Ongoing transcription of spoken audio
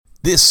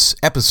This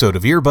episode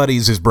of Ear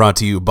Buddies is brought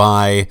to you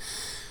by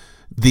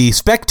the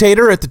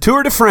spectator at the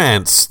Tour de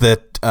France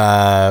that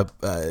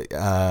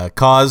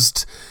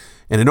caused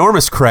an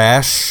enormous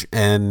crash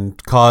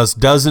and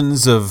caused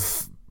dozens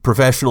of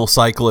professional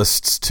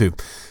cyclists to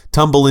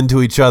tumble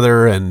into each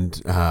other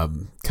and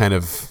kind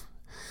of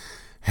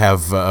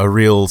have a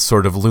real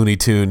sort of Looney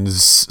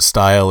Tunes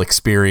style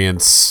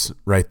experience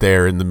right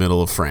there in the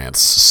middle of France.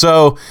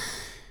 So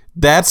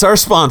that's our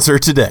sponsor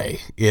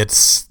today.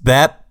 It's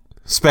that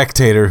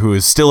spectator who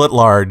is still at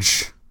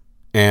large,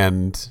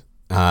 and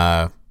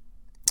we'll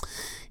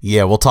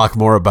talk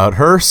more about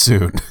her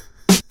soon.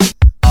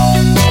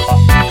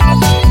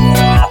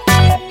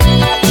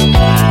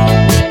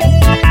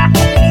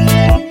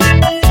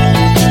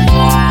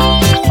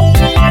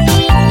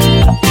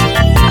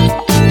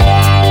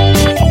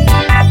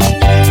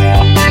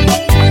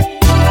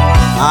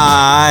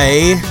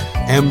 I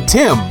am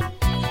Tim.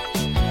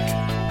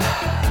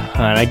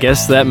 And I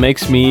guess that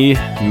makes me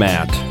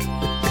Matt.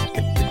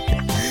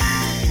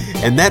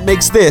 And that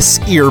makes this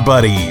Ear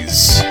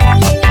Buddies.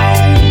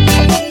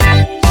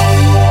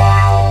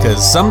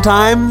 Because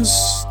sometimes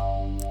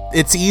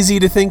it's easy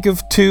to think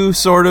of two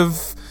sort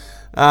of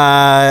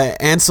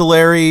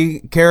ancillary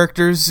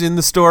characters in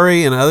the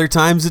story, and other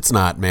times it's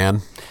not,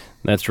 man.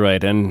 That's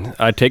right, and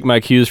I take my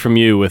cues from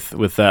you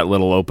with that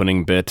little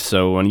opening bit,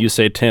 so when you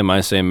say Tim, I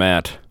say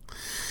Matt.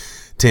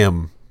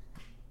 Tim.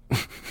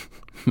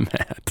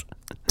 Matt.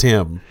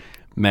 Tim.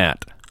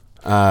 Matt.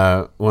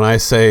 When I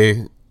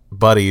say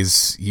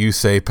buddies, you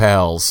say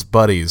pals.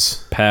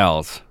 Buddies.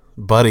 Pals.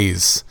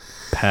 Buddies.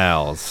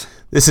 Pals.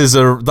 This is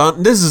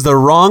the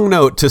wrong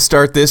note to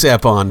start this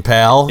ep on,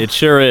 pal. It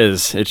sure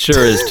is. It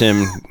sure is,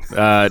 Tim.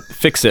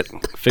 Fix it.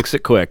 Fix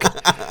it quick.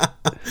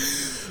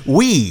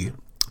 We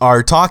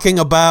are talking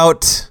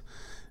about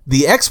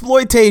the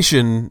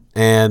exploitation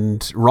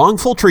and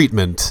wrongful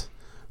treatment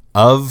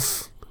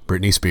of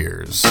Britney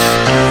Spears.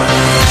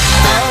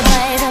 Oh,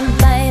 baby,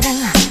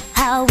 baby,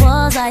 how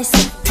was I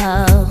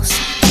supposed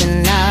to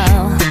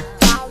know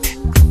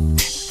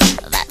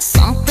that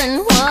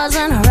something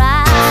wasn't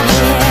right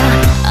here?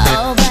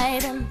 Oh,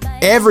 baby, baby.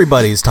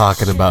 Everybody's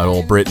talking about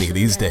old Britney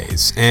these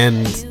days,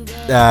 and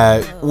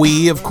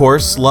we, of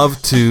course,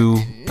 love to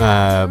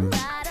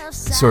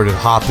sort of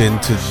hop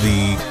into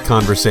the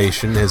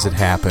conversation as it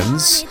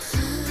happens.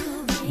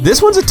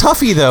 This one's a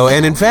toughie, though,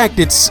 and in fact,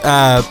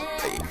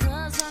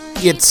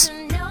 it's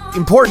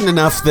important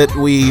enough that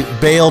we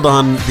bailed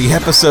on the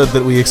episode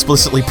that we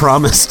explicitly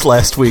promised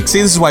last week.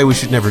 See, this is why we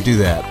should never do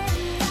that.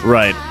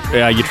 Right.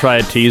 Yeah, you try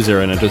a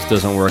teaser and it just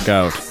doesn't work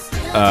out.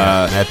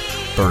 That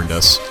burned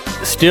us.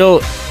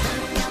 Still,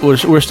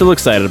 we're still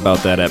excited about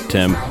that ep,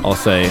 Tim. I'll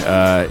say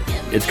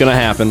it's going to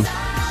happen,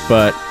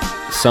 but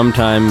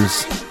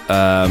sometimes,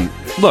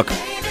 look,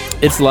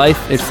 it's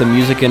life, it's the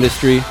music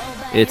industry,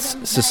 it's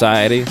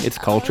society, it's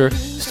culture.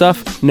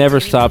 Stuff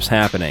never stops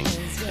happening.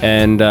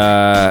 And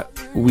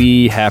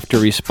we have to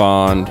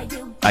respond,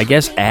 I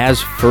guess, as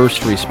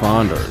first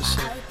responders,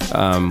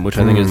 which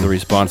I think is the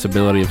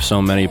responsibility of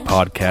so many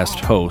podcast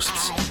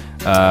hosts.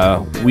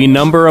 We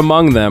number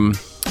among them,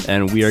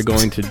 and we are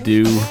going to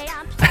do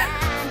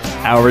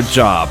our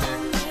job.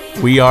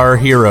 We are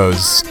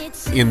heroes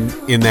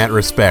in that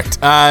respect.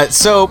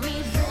 So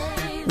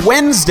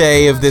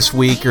Wednesday of this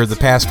week, or the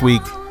past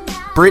week,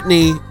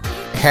 Britney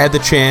had the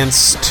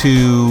chance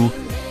to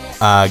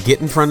get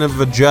in front of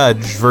a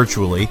judge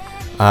virtually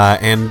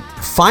and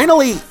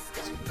finally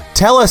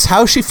tell us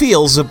how she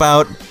feels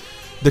about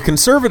the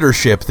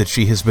conservatorship that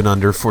she has been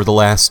under for the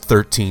last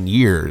 13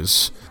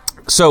 years.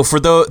 So for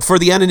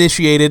the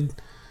uninitiated,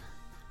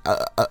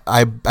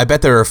 I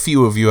bet there are a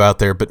few of you out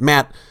there, but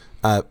Matt,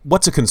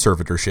 what's a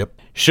conservatorship?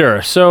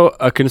 Sure. So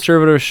a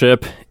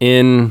conservatorship,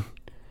 in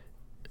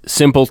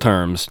simple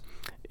terms,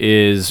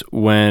 is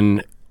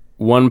when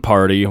one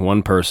party,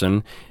 one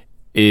person,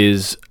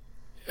 is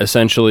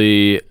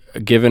essentially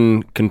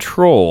given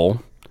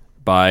control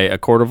by a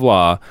court of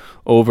law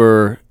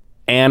over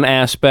an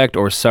aspect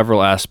or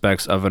several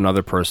aspects of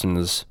another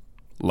person's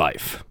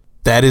life.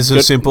 That is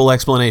a simple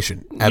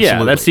explanation.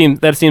 Absolutely. Yeah,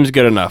 that seems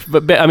good enough.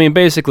 But I mean,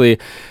 basically,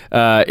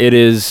 it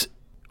is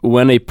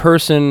when a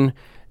person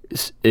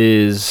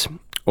is,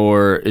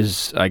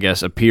 I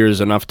guess,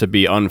 appears enough to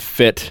be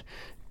unfit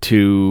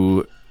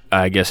to,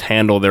 I guess,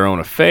 handle their own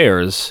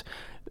affairs.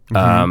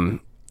 A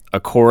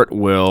court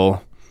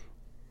will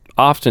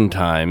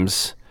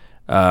oftentimes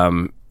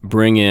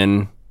bring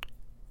in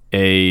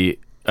a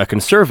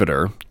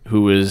conservator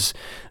who is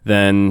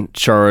then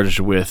charged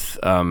with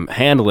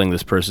handling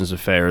this person's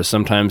affairs.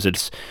 Sometimes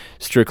it's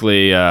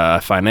strictly a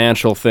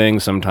financial thing.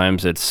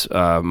 Sometimes it's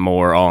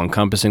more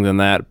all-encompassing than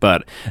that.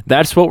 But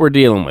that's what we're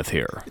dealing with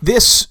here.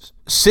 This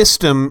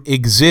system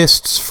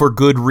exists for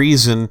good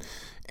reason,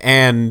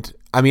 and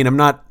I mean,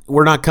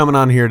 we're not coming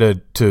on here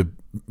to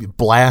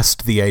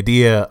blast the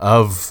idea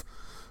of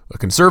a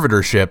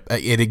conservatorship.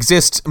 It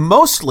exists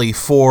mostly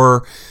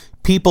for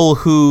people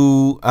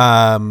who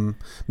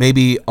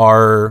maybe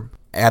are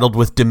addled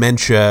with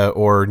dementia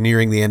or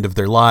nearing the end of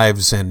their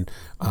lives and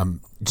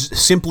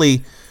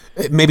simply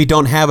maybe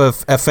don't have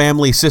a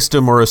family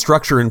system or a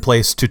structure in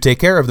place to take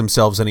care of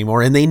themselves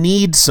anymore, and they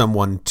need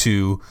someone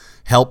to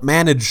help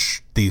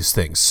manage these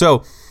things.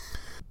 So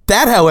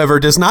that, however,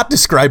 does not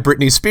describe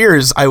Britney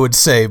Spears, I would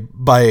say,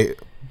 by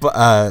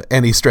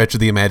any stretch of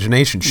the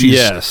imagination.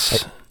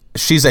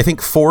 She's, I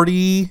think,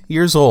 40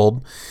 years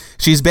old.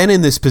 She's been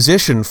in this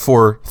position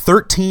for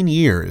 13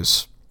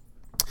 years.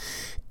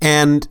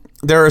 And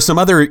there are some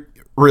other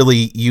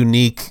really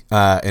unique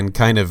and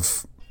kind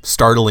of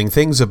startling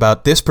things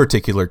about this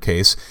particular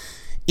case,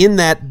 in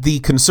that the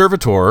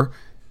conservator,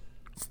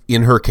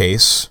 in her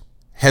case,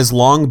 has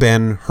long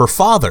been her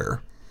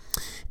father.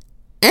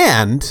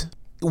 And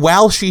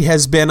while she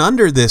has been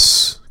under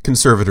this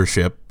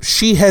conservatorship,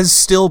 she has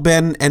still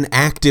been an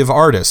active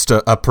artist,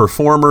 a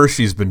performer.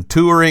 She's been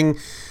touring.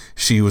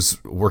 She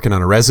was working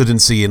on a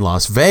residency in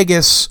Las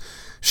Vegas.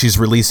 She's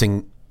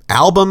releasing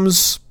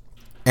albums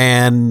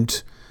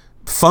and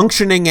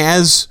functioning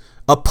as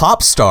a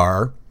pop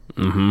star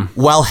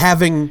while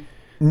having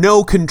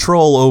no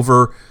control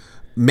over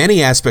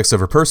many aspects of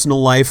her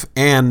personal life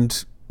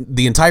and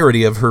the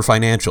entirety of her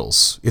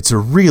financials. It's a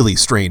really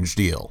strange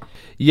deal.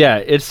 Yeah,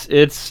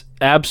 it's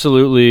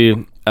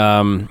absolutely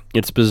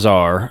it's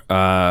bizarre.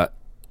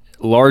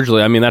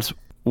 Largely, I mean, that's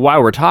why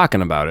we're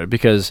talking about it,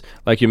 because,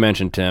 like you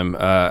mentioned, Tim,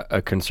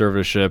 a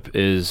conservatorship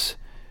is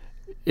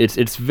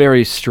it's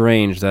very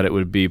strange that it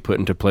would be put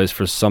into place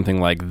for something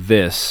like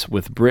this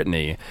with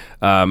Britney.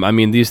 I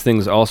mean, these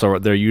things also,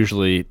 they're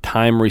usually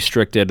time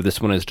restricted.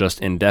 This one is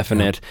just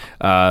indefinite.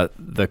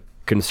 The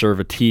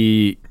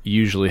conservatee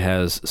usually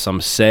has some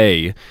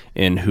say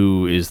in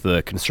who is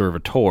the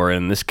conservator.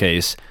 In this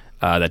case,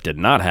 that did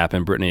not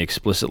happen. Britney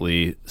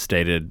explicitly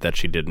stated that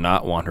she did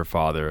not want her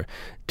father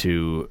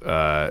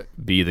to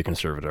be the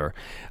conservator.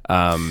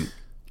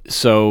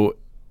 So,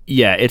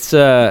 yeah, it's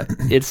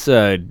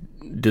a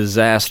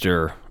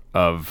disaster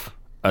of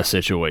a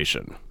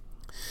situation.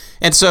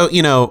 And so,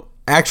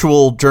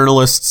 actual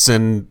journalists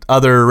and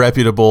other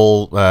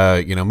reputable,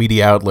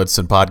 media outlets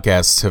and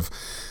podcasts have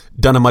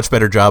done a much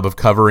better job of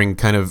covering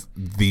kind of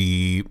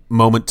the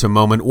moment to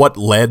moment, what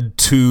led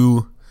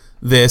to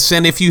this.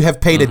 And if you have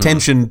paid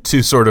attention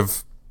to sort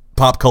of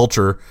pop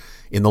culture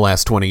in the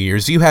last 20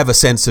 years, you have a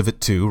sense of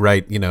it too,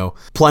 right?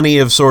 Plenty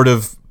of sort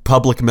of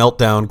public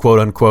meltdown, quote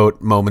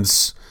unquote,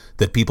 moments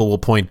that people will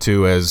point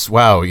to as,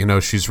 wow,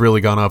 she's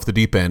really gone off the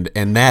deep end.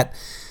 And that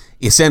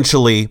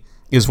essentially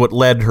is what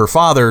led her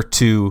father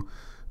to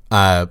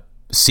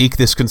seek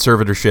this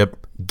conservatorship,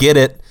 get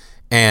it,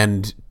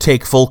 and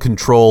take full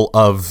control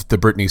of the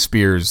Britney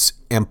Spears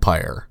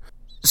empire.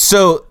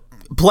 So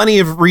plenty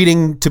of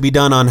reading to be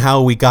done on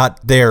how we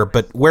got there,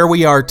 but where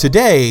we are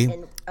today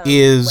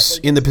is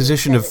in the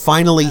position of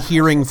finally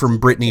hearing from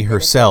Britney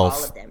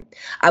herself.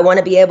 I want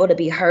to be able to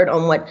be heard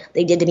on what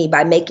they did to me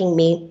by making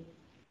me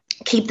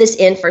keep this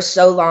in for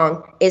so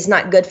long is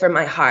not good for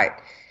my heart.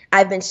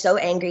 I've been so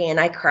angry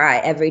and I cry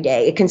every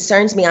day. It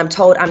concerns me. I'm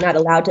told I'm not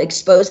allowed to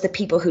expose the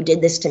people who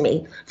did this to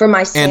me. For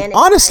my sanity, and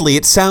honestly,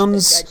 it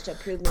sounds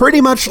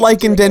pretty much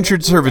like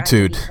indentured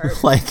servitude.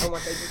 Like,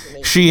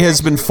 she has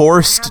been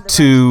forced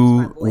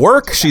to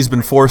work. She's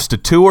been forced to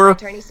tour.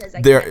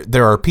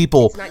 There are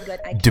people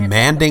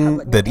demanding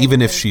that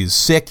even if she's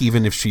sick,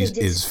 even if she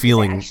is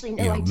feeling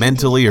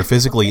mentally or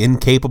physically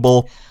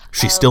incapable,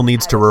 she still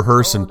needs to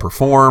rehearse and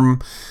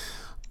perform.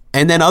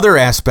 And then other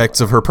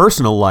aspects of her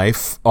personal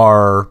life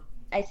are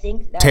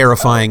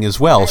terrifying as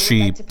well.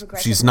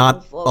 She's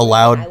not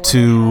allowed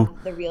to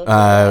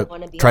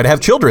try to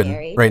have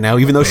children right now,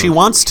 even though she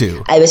wants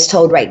to. I was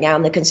told right now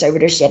in the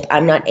conservatorship,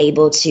 I'm not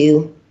able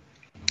to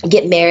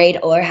get married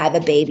or have a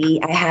baby.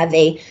 I have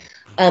a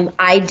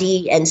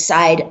ID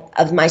inside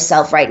of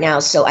myself right now,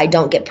 so I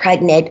don't get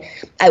pregnant.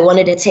 I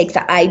wanted to take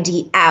the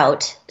ID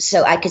out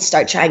so I could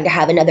start trying to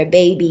have another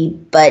baby,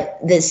 but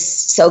this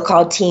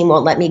so-called team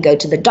won't let me go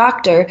to the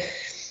doctor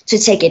to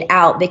take it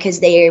out because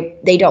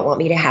they don't want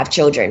me to have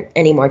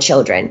any more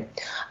children.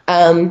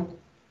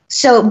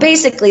 So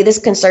basically, this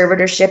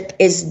conservatorship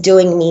is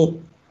doing me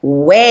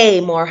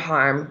way more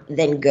harm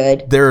than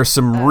good. There are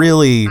some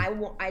really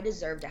I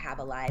deserve to have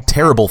a life.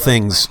 Terrible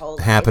things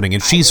happening,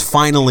 and she's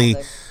finally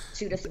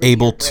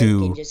able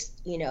to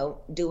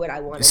do what I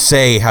want.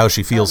 Say how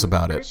she feels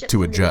about it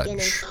to a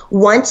judge.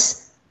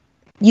 Once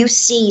you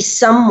see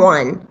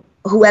someone,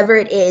 whoever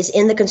it is,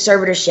 in the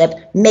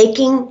conservatorship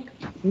making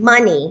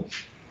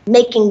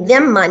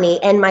them money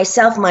and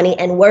myself money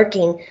and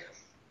working,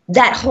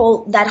 that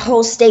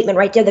whole statement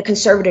right there, the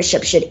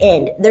conservatorship should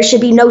end. There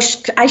should be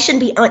I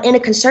shouldn't be in a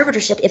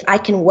conservatorship if I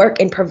can work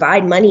and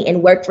provide money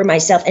and work for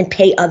myself and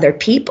pay other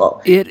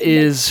people. It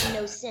is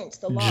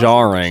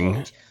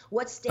jarring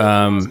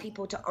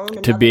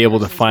to be able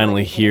to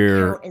finally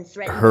hear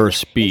her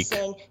speak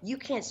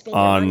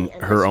on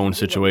her own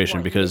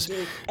situation, because,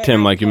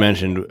 Tim, like you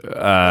mentioned,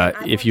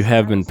 if you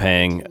have been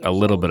paying a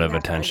little bit of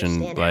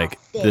attention, like,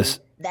 this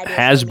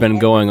has been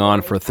going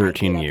on for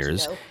 13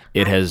 years.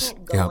 it has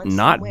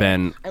not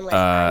been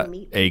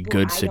a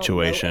good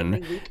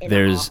situation.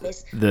 There's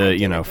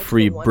the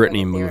free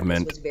Britney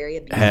movement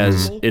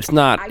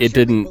it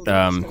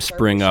didn't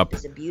spring up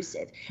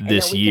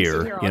this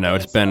year.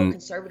 It's been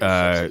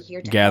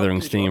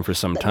gathering steam for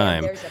some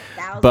time.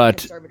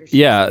 But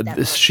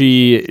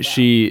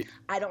she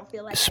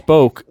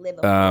spoke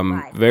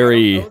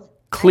very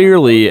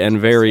clearly and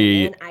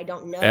very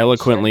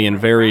eloquently and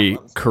very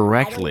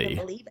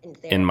correctly,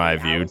 in my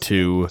view,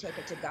 to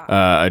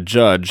a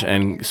judge,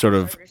 and sort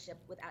of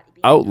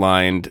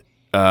outlined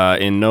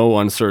in no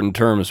uncertain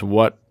terms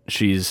what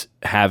she's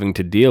having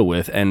to deal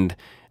with and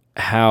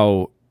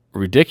how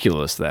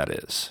ridiculous that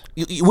is.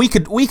 We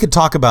could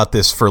talk about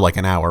this for like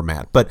an hour,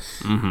 Matt, but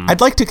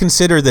I'd like to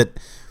consider that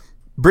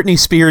Britney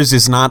Spears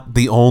is not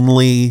the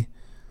only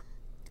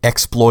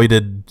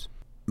exploited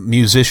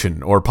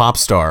musician or pop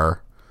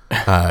star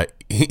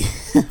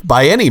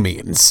by any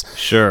means.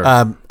 Sure.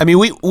 I mean,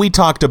 we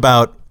talked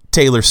about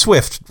Taylor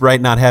Swift,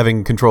 right, not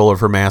having control of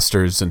her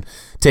masters and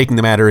taking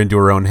the matter into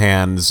her own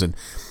hands and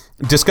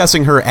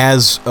discussing her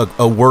as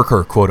a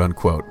worker, quote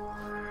unquote.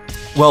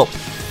 Well,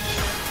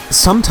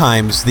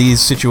 sometimes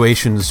these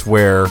situations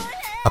where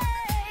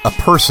a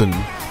person,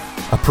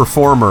 a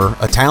performer,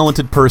 a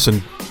talented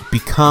person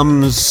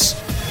becomes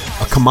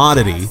a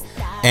commodity,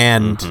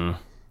 and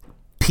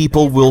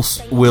people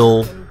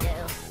will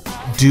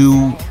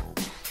do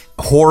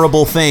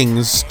horrible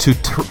things to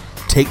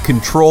take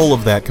control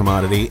of that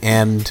commodity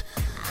and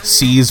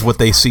seize what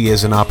they see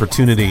as an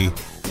opportunity,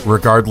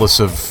 regardless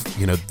of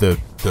the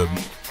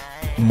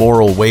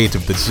moral weight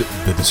of the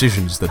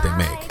decisions that they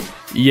make.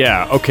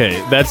 Yeah.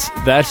 Okay.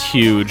 That's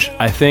huge.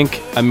 I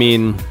think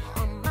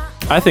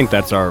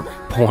that's our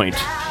point.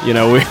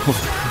 We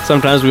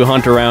sometimes we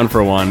hunt around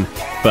for one,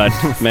 but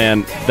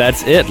man,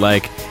 that's it.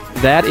 Like,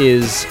 that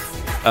is,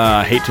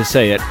 I hate to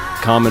say it,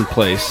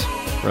 commonplace,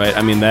 right?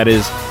 I mean,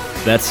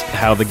 that's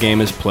how the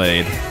game is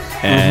played,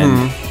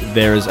 and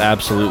there is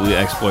absolutely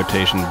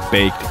exploitation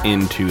baked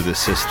into the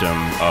system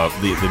of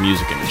the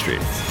music industry.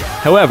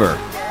 However,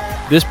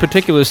 this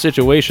particular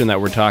situation that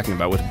we're talking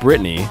about with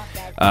Britney,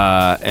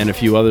 and a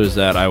few others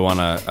that I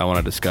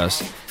wanna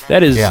discuss,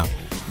 that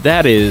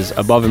is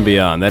above and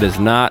beyond. That is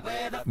not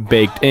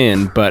baked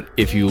in, but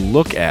if you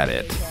look at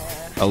it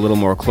a little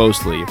more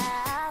closely,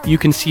 you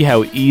can see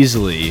how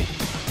easily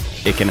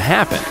it can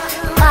happen.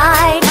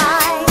 I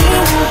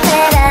think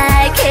that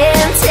I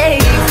can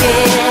take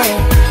it.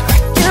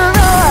 You're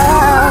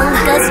wrong,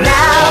 'cause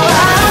now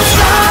I'm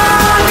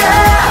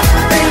stronger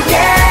than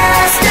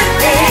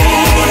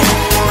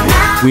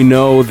yesterday. We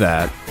know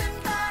that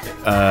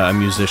a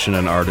musician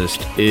and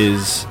artist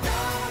is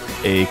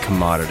a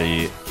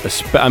commodity.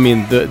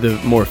 The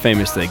more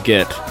famous they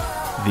get,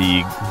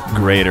 the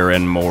greater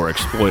and more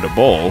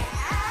exploitable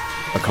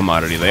a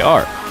commodity they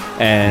are.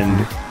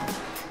 And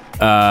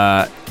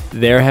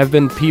there have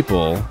been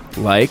people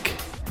like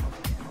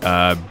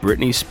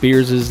Britney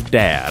Spears'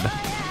 dad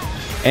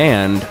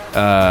and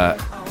a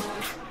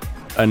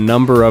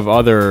number of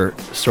other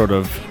sort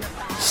of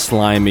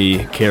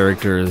slimy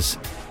characters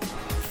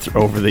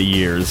over the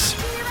years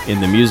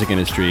in the music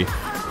industry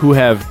who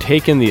have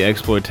taken the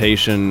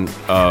exploitation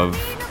of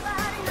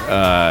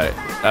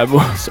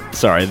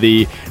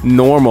the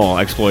normal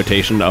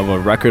exploitation of a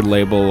record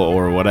label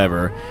or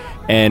whatever,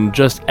 and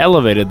just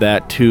elevated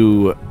that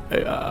to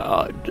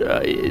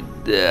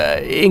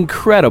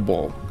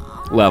incredible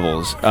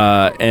levels,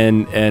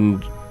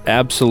 and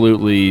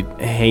absolutely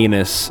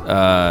heinous,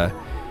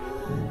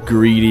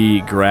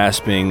 greedy,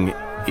 grasping,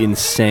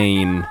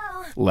 insane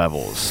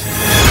levels.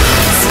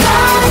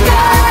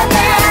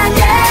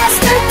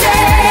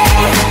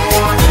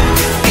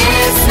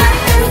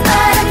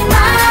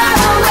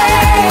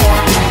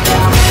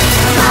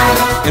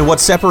 And what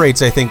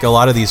separates, I think, a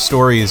lot of these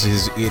stories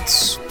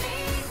is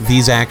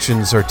these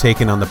actions are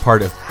taken on the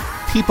part of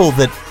people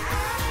that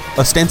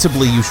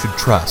ostensibly you should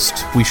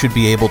trust. We should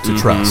be able to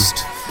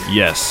trust.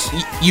 Yes.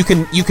 You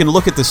can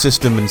look at the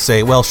system and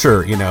say, well,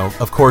 sure,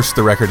 of course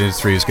the record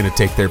industry is going to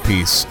take their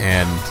piece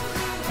and,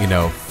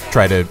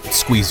 try to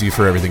squeeze you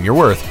for everything you're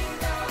worth.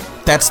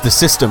 That's the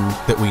system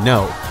that we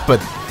know.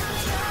 But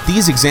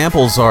these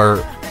examples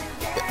are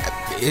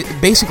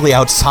basically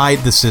outside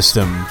the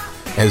system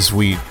as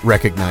we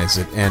recognize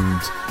it,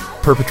 and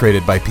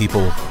perpetrated by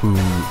people who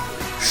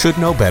should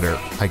know better,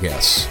 I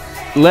guess.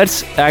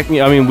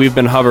 We've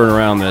been hovering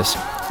around this.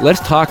 Let's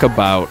talk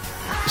about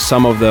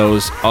some of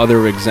those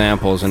other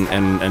examples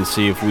and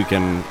see if we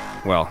can,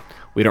 well,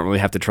 we don't really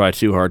have to try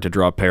too hard to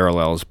draw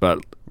parallels, but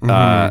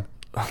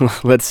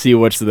let's see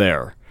what's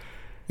there.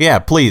 Yeah,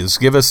 please,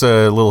 give us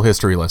a little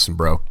history lesson,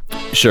 bro.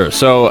 Sure.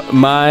 So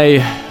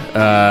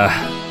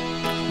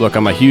look,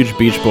 I'm a huge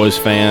Beach Boys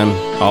fan,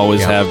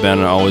 always have been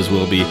and always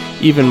will be.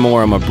 Even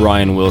more, I'm a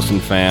Brian Wilson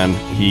fan.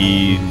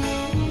 He,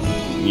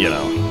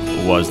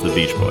 was the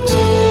Beach Boys.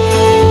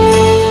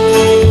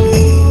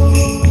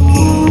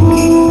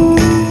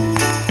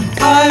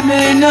 I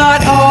may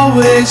not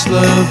always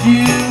love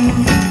you,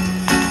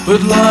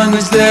 but long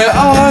as there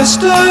are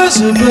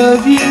stars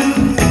above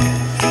you,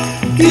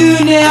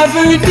 you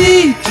never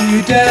need to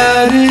you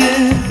doubt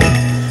it.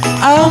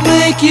 I'll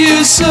make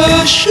you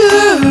so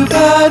sure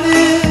about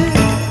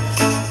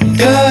it.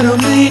 God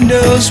only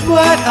knows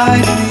what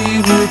I'd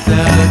be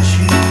without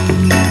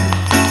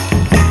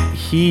you.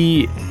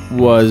 He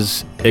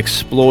was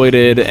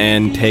exploited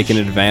and taken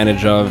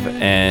advantage of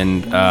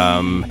and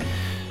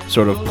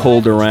sort of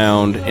pulled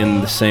around in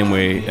the same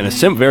way, in a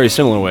very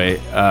similar way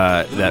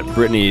that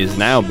Britney is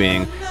now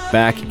being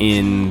back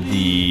in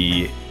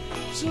the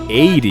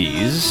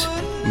 80s,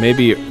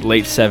 maybe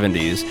late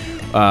 70s,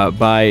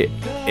 by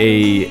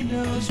a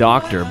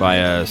doctor, by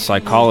a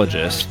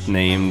psychologist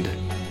named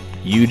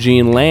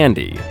Eugene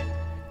Landy.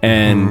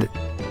 And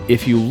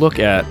if you look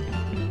at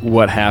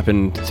what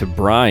happened to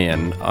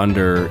Brian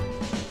under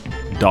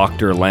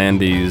Dr.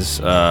 Landy's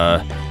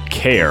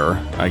care,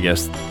 I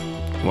guess,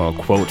 well,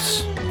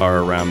 quotes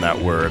are around that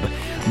word.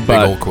 But,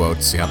 big old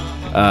quotes, yeah.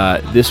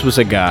 This was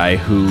a guy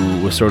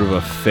who was sort of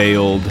a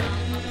failed,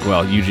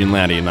 well, Eugene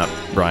Landy, not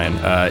Brian.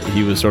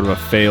 He was sort of a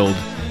failed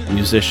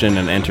musician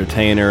and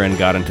entertainer and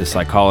got into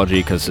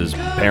psychology because his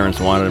parents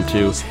wanted him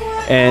to.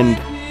 And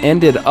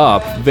ended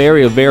up,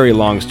 very, very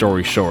long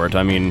story short,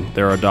 I mean,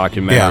 there are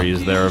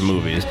documentaries, there are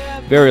movies,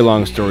 very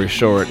long story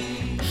short,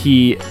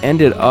 he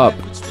ended up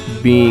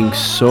being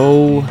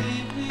so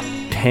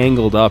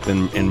tangled up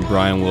in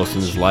Brian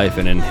Wilson's life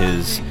and in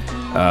his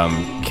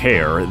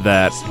care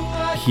that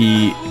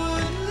he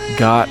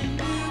got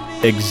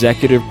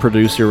executive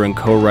producer and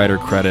co-writer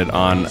credit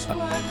on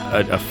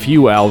a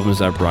few albums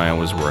that Brian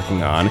was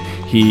working on.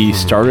 He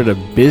started a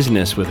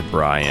business with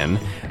Brian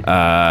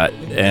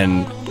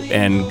and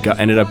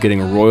ended up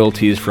getting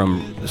royalties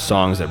from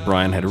songs that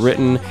Brian had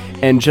written,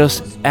 and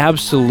just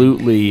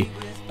absolutely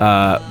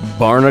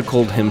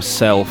barnacled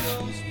himself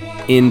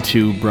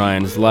into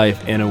Brian's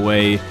life in a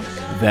way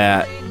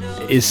that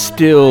is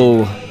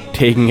still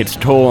taking its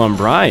toll on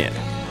Brian.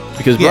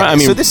 Because Yeah, Brian, I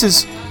mean, so this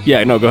is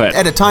yeah, no, go ahead.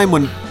 at a time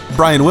when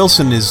Brian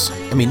Wilson is,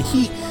 I mean,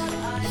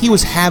 he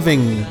was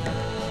having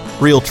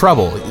real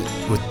trouble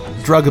with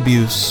drug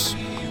abuse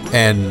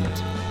and,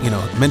 you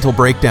know, mental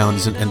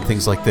breakdowns and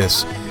things like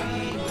this.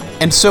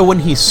 And so when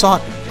he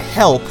sought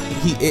help,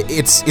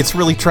 it's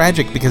really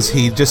tragic because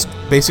he just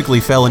basically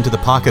fell into the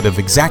pocket of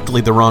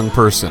exactly the wrong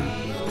person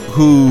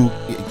who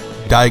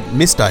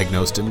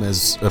misdiagnosed him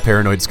as a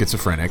paranoid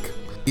schizophrenic.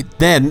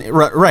 Then,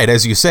 right,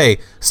 as you say,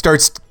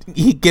 gets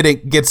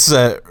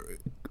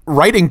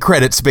writing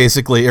credits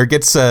basically, or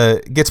gets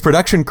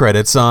production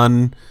credits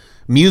on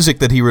music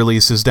that he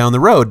releases down the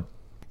road.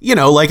 You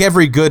know, like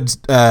every good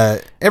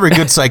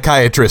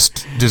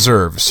psychiatrist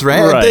deserves,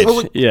 right? Right.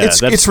 Yeah, it's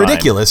fine.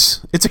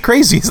 ridiculous. It's a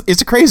crazy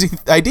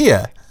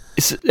idea.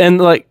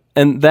 And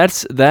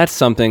that's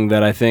something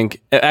that I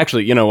think,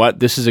 actually, you know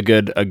what? This is a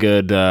good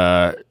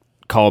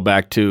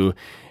callback to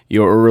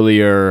your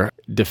earlier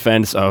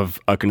defense of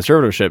a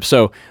conservatorship.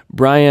 So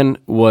Brian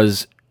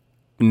was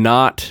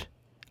not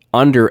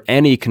under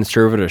any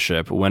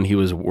conservatorship when he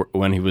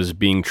was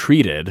being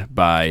treated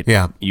by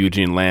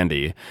Eugene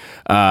Landy,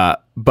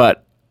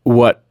 but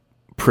what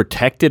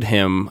protected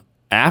him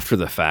after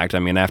the fact, I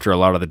mean, after a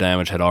lot of the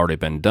damage had already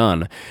been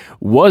done,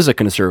 was a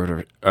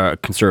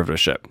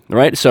conservatorship,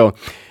 right? So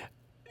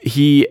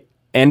he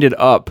ended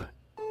up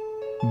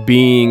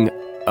being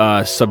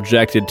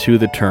subjected to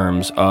the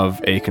terms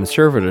of a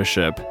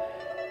conservatorship,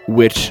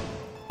 which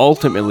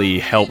ultimately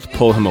helped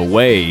pull him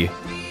away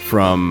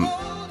from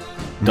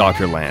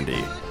Dr.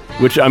 Landy,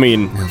 which, I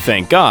mean,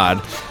 thank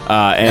God.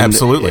 And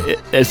Absolutely.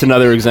 It's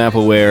another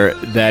example where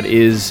that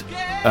is,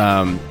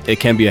 it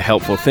can be a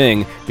helpful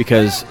thing,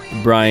 because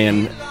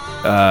Brian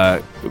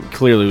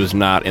clearly was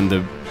not in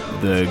the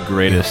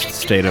greatest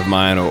state of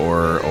mind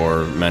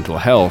or mental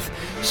health.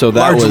 So that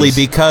largely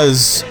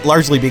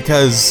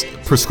because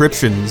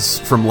prescriptions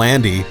from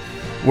Landy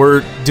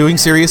were doing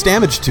serious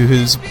damage to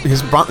his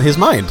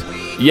mind.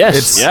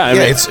 Yes,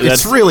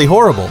 it's really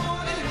horrible.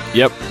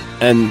 Yep.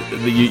 And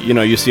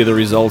you see the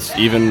results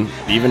even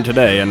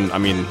today. And I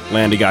mean,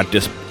 Landy got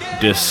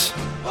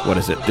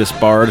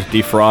disbarred,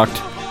 defrocked,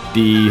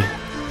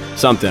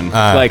 something.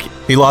 Like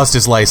he lost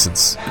his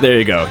license. There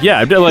you go.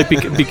 Yeah, like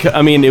because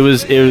I mean, it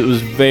was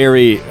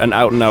very an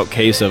out and out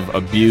case of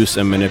abuse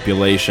and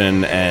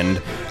manipulation,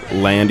 and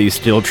Landy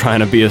still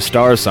trying to be a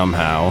star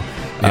somehow.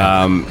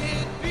 Yeah.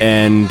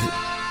 And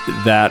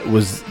that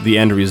was the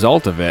end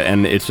result of it.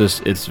 And it's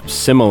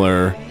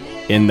similar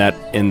in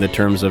the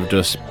terms of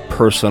just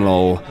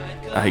personal.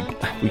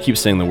 We keep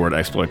saying the word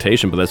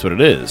exploitation, but that's what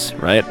it is,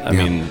 right? I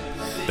mean,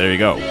 there you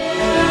go.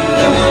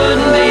 There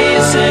wouldn't be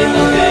a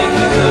single thing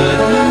we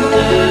couldn't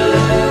do.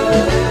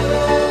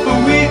 But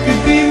we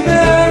could be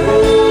married.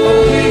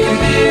 We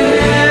could be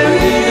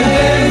married. And then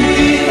we'd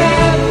be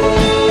happy.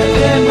 And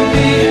then we'd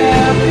be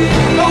happy.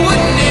 But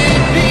wouldn't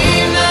it be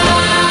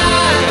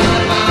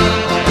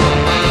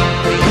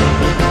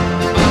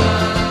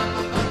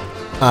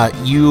nice?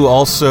 You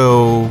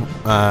also,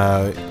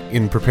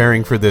 in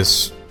preparing for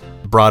this,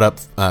 brought up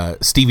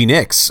Stevie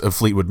Nicks of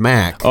Fleetwood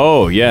Mac.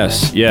 Oh,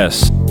 yes. Now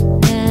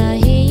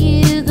here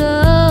you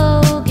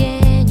go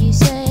again. You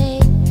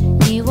say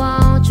you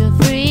want your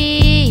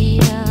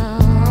freedom.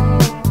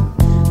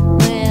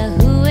 Well,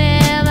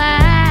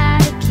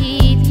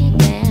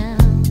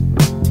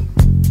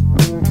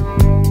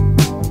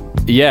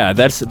 Yeah,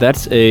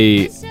 that's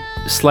a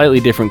slightly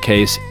different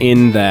case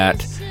in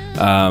that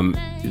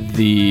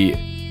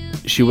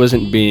she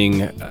wasn't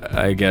being,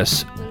 I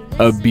guess,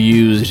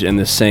 abused in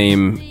the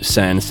same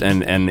sense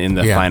and in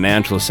the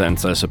financial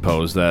sense, I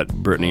suppose, that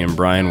Britney and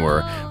Brian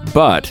were.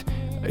 But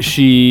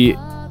she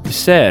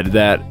said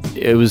that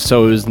it was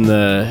in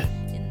the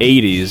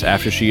 80s,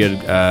 after she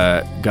had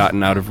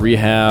gotten out of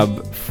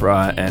rehab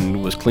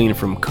and was clean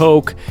from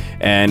coke,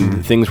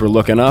 and things were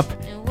looking up,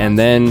 and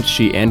then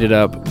she ended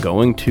up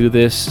going to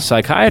this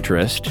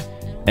psychiatrist,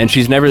 and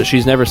she's never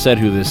said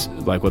who this,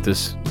 like, what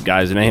this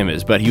guy's name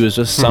is, but he was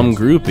just some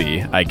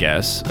groupie, I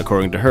guess,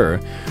 according to her,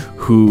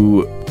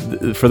 who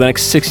for the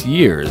next 6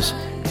 years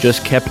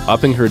just kept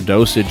upping her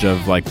dosage of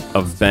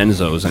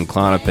benzos and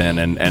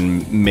Klonopin,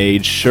 and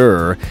made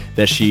sure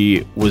that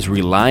she was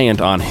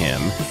reliant on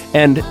him.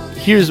 And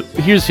here's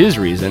his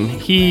reason.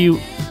 He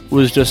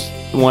was just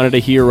wanted to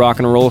hear rock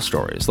and roll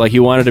stories. Like, he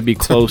wanted to be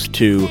close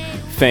to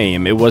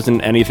fame. It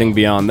wasn't anything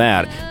beyond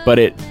that. But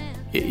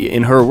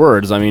in her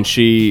words, I mean,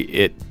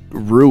 it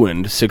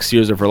ruined 6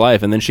 years of her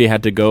life, and then she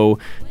had to go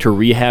to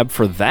rehab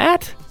for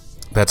that?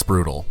 That's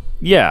brutal.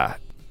 Yeah.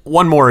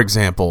 One more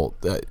example.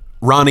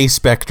 Ronnie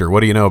Spector.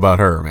 What do you know about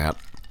her, Matt?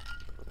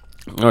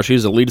 Oh,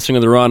 she's the lead singer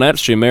of the Ronettes.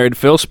 She married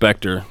Phil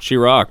Spector. She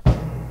rocked.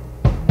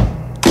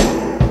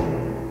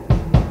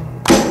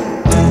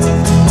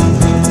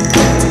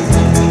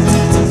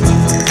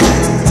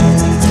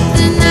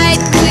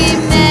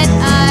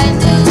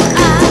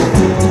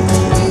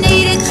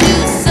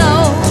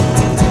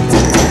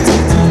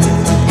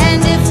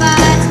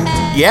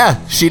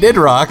 Yeah, she did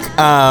rock.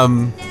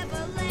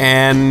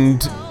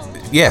 And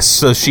yes,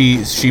 so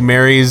she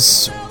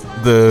marries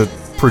the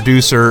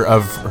producer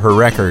of her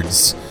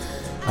records,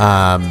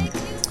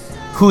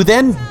 who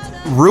then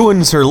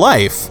ruins her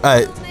life.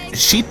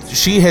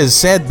 She has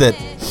said that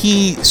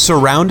he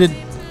surrounded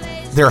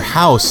their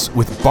house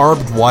with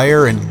barbed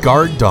wire and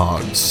guard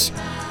dogs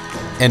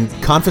and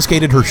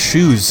confiscated her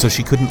shoes so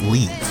she couldn't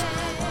leave.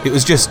 It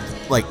was just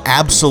like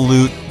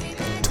absolute,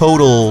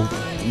 total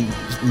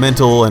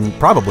mental and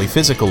probably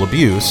physical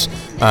abuse.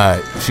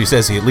 She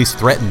says he at least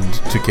threatened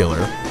to kill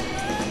her.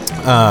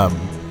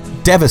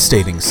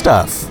 Devastating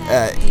stuff.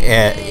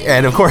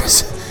 And of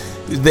course,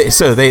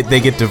 they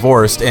get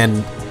divorced.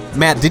 And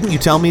Matt, didn't you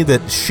tell me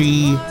that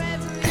she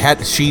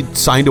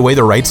signed away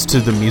the rights to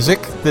the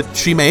music that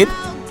she made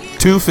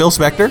to Phil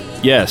Spector?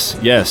 Yes.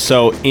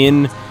 So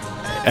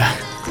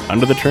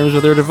under the terms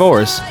of their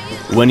divorce,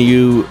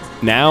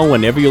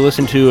 whenever you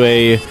listen to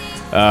a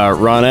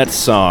Ronettes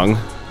song,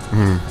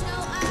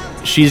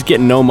 she's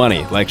getting no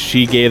money. Like,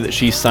 she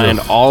signed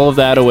all of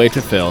that away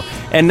to Phil.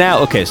 And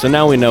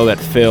now we know that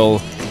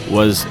Phil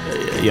was,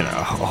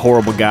 a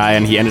horrible guy,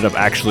 and he ended up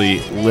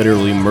actually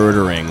literally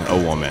murdering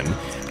a woman.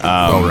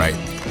 Right.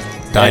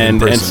 Died in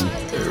prison.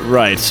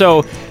 Right.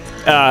 So,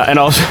 and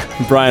also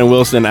Brian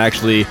Wilson,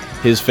 actually,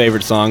 his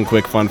favorite song,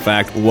 quick fun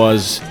fact,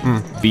 was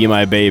 "Be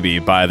My Baby"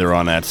 by the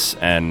Ronettes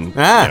and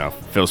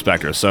Phil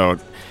Spector. So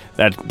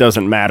that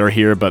doesn't matter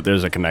here, but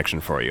there's a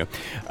connection for you.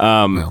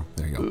 Well,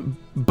 there you go.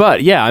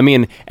 But yeah, I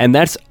mean, and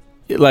that's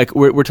like,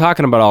 we're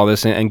talking about all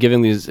this and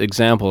giving these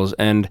examples,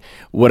 and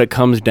what it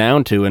comes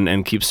down to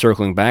and keeps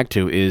circling back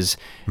to is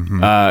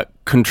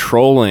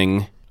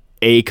controlling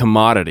a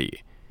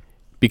commodity.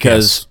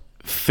 Because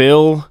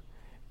Phil,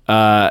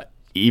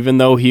 even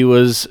though he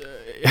was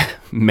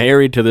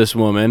married to this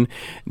woman,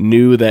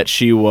 knew that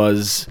she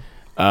was,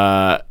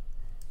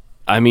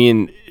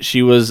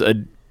 she was a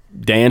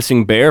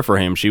dancing bear for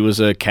him. She was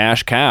a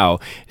cash cow.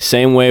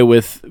 Same way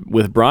with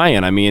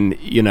Brian. I mean,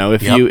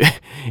 if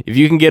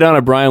you can get on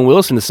a Brian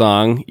Wilson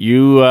song,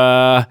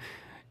 you're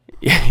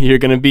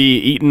going to be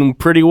eating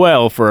pretty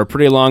well for a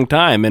pretty long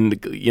time.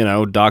 And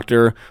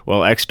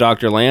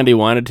ex-Dr. Landy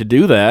wanted to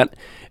do that,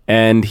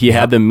 and he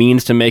had the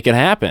means to make it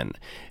happen.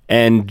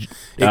 And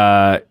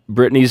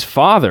Britney's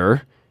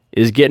father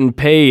is getting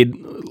paid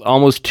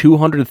almost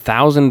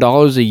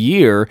 $200,000 a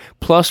year,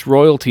 plus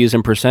royalties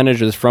and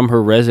percentages from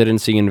her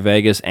residency in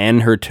Vegas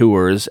and her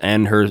tours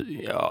and her,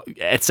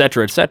 et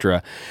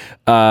cetera,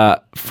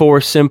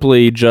 for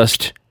simply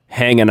just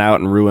hanging out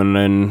and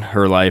ruining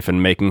her life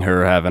and making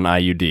her have an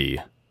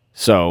IUD.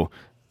 So,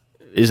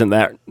 isn't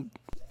that...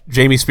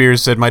 Jamie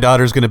Spears said, "My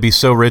daughter's going to be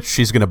so rich,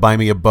 she's going to buy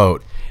me a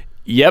boat."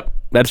 Yep,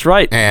 that's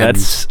right. And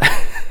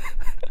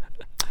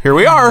here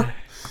we are.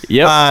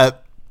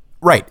 Yep.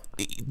 Right.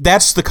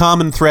 That's the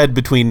common thread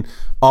between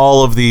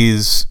all of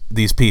these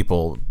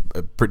people.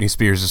 Britney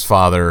Spears'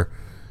 father,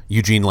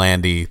 Eugene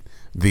Landy,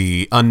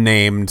 the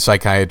unnamed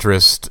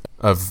psychiatrist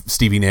of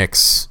Stevie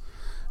Nicks,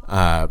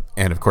 and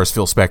of course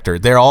Phil Spector.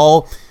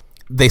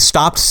 They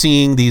stopped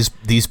seeing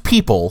these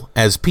people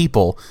as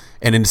people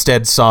and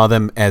instead saw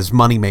them as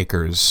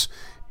moneymakers,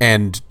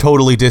 and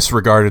totally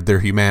disregarded their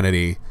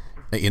humanity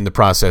in the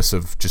process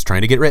of just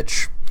trying to get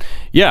rich.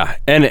 Yeah,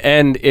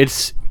 and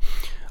it's...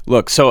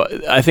 Look, so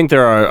I think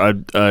there are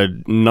a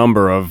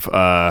number of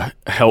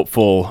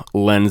helpful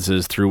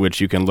lenses through which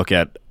you can look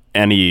at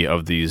any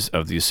of these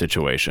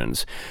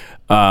situations.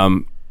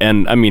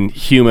 and I mean,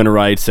 human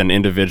rights and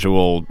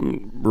individual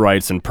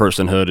rights and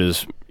personhood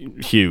is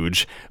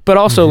huge. But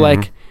also,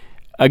 like,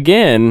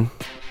 again,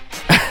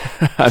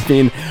 I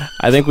mean,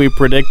 I think we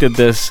predicted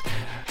this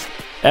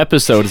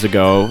episodes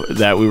ago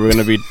that we were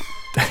going to be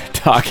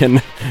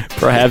talking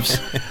perhaps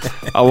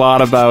a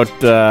lot about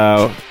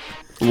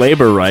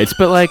labor rights,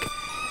 but like,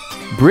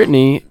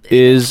 Britney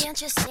is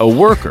a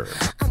worker.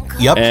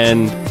 Yep.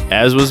 And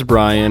as was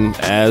Brian,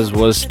 as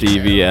was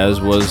Stevie,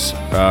 as was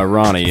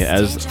Ronnie,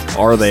 as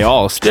are they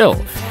all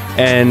still.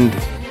 And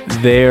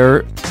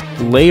their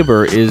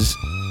labor is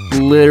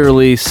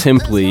literally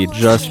simply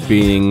just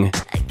being,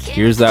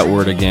 here's that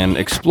word again,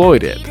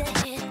 exploited.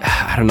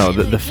 I don't know,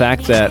 the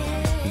fact that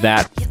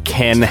that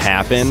can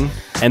happen,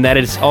 and that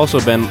it's also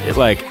been,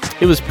 like,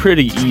 it was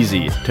pretty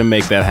easy to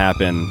make that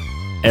happen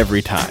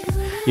every time.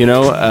 You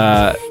know,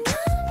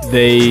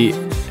 they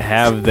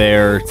have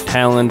their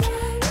talent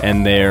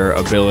and their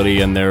ability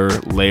and their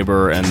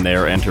labor and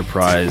their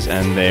enterprise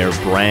and their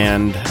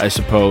brand, I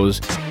suppose.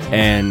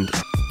 And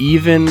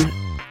even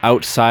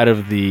outside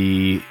of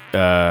the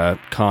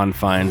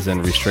confines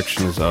and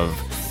restrictions of,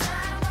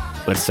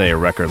 let's say, a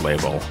record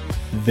label,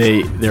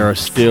 there are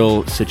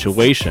still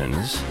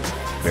situations,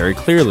 very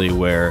clearly,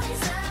 where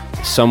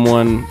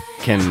someone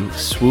can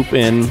swoop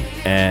in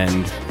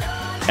and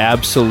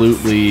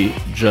absolutely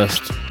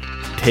just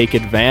take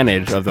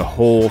advantage of the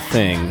whole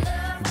thing,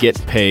 get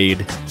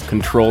paid,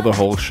 control the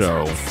whole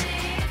show.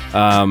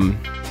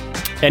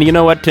 And you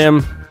know what,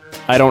 Tim?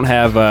 I don't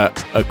have a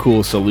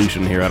cool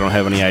solution here. I don't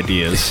have any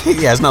ideas.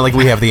 Yeah, it's not like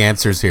we have the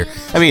answers here.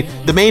 I mean,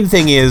 the main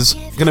thing is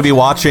going to be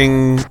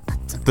watching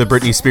the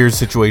Britney Spears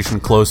situation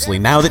closely.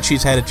 Now that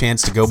she's had a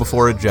chance to go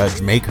before a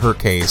judge, make her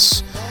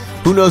case,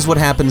 who knows what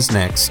happens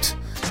next?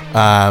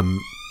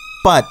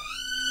 But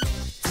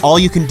all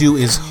you can do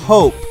is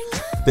hope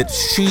that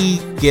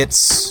she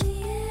gets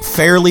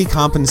fairly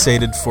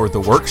compensated for the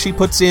work she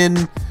puts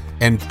in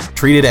and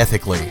treated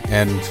ethically.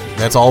 And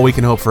that's all we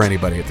can hope for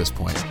anybody at this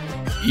point.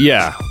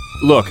 Yeah.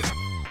 Look,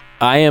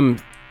 I am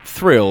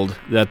thrilled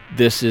that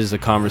this is a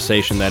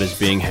conversation that is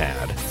being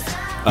had.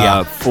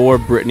 For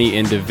Britney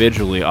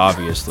individually,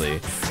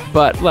 obviously.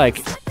 But,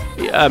 like,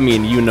 I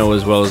mean, you know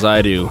as well as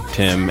I do,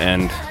 Tim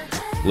and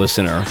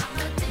listener,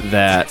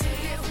 that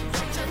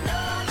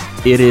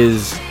it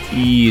is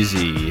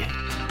easy.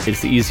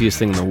 It's the easiest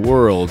thing in the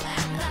world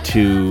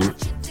to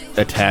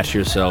attach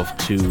yourself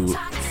to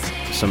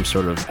some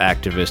sort of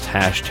activist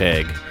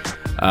hashtag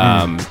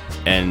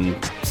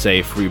and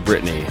say Free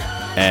Britney.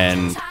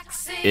 And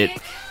it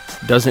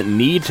doesn't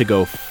need to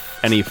go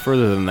any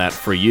further than that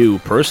for you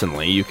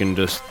personally. You can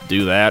just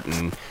do that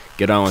and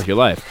get on with your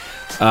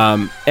life.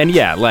 And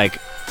yeah, like,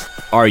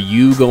 are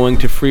you going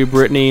to free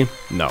Britney?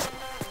 No.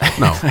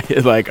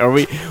 Like,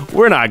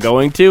 we're not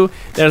going to.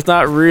 That's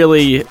not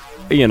really,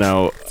 you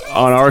know,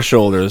 on our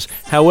shoulders.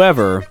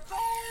 However,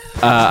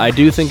 I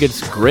do think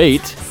it's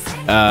great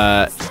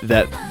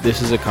that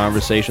this is a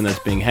conversation that's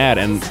being had,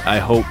 and I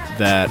hope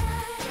that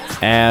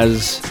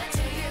as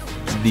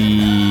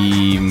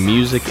the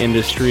music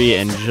industry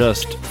and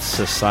just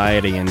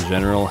society in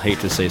general, hate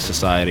to say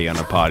society on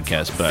a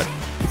podcast, but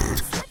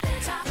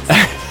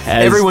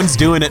everyone's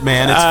doing it,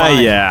 man. It's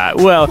fine. Yeah.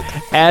 Well,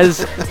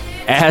 as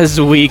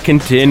we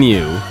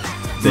continue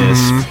this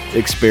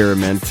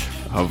experiment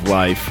of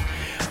life,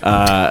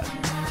 I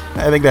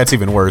think that's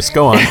even worse.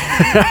 Go on.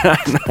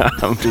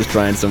 I'm just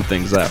trying some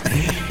things out.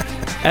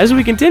 As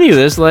we continue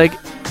this,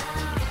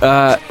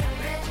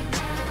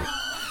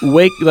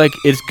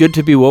 it's good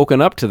to be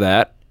woken up to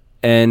that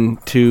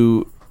and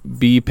to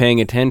be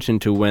paying attention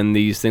to when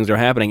these things are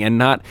happening and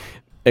not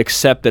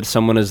accept that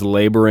someone is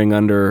laboring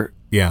under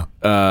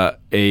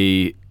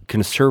a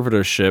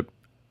conservatorship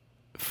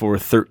for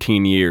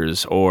 13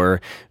 years or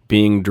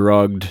being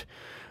drugged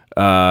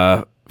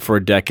for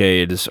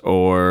decades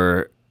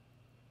or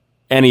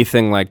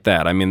anything like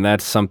that. I mean,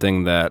 that's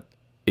something that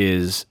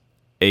is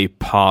a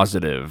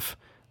positive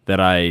that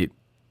I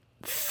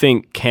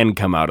think can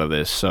come out of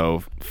this,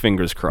 so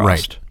fingers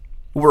crossed.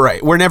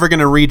 Right. We're never going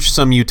to reach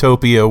some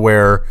utopia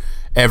where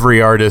every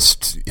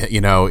artist,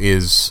 you know,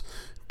 is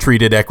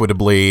treated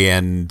equitably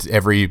and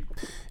every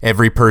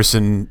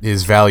person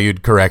is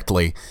valued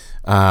correctly.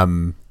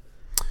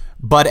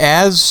 But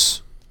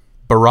as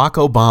Barack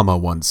Obama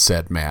once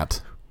said,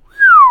 Matt,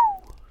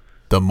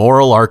 the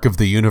moral arc of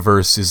the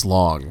universe is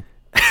long,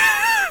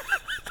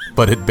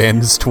 but it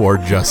bends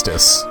toward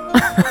justice.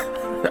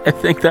 I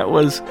think that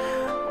was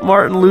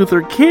Martin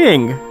Luther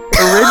King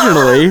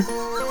originally.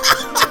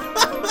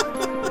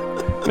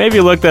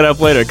 Maybe look that up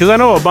later, because I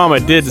know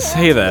Obama did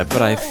say that,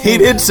 but he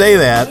did say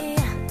that.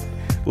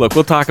 Look,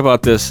 we'll talk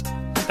about this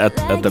at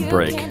the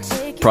break,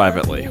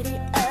 privately.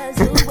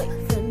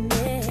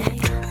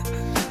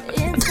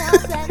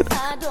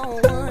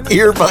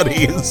 Ear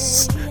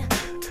buddies.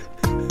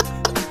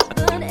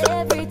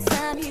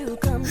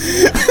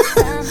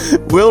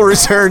 We'll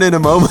return in a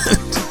moment.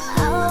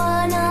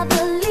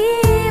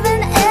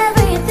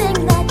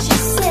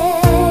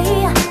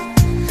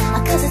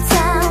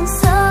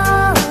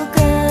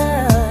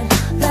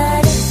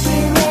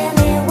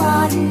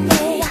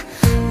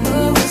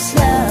 Move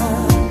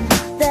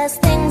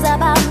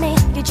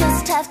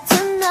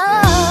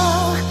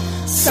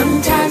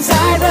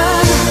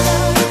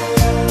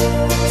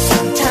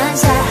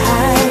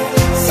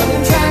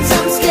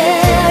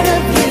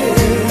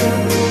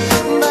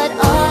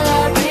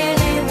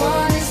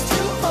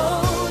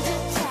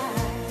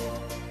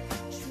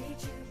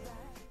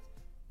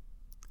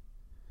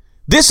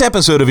This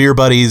episode of Ear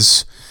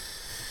Buddies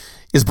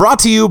is brought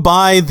to you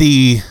by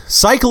the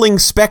cycling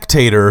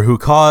spectator who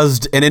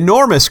caused an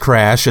enormous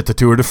crash at the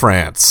Tour de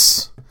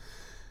France.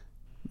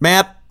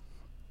 Matt,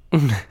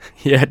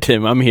 Yeah,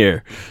 Tim, I'm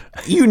here.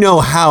 you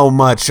know how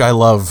much I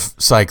love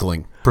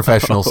cycling,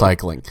 professional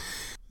cycling.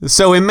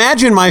 So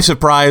imagine my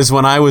surprise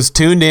when I was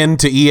tuned in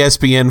to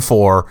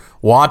ESPN4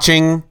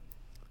 watching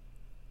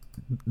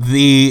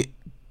the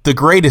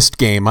greatest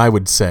game, I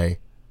would say,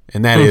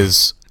 and that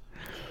is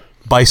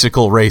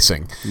bicycle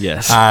racing.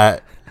 Yes.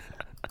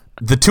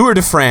 The Tour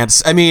de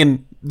France, I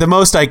mean, the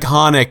most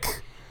iconic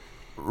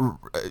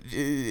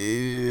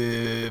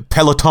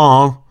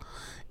peloton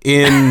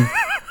in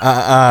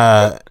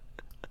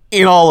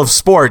all of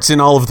sports,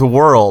 in all of the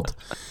world.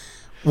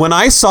 When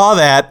I saw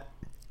that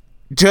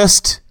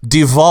just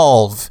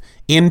devolve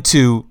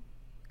into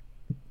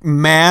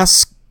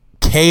mass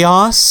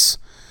chaos,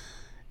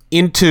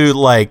 into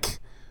like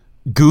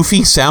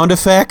goofy sound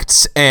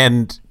effects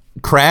and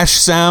crash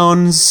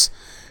sounds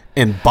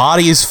and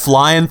bodies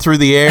flying through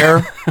the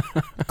air,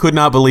 could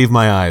not believe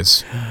my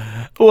eyes.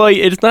 Well,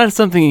 it's not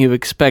something you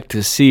expect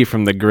to see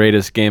from the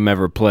greatest game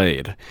ever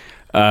played.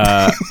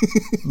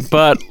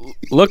 But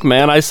look,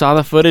 man, I saw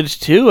the footage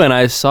too, and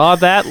I saw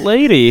that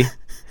lady.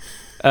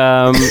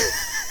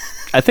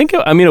 I think,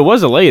 it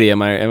was a lady.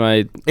 Am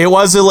I? It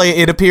was a lady.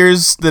 It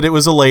appears that it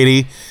was a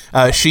lady.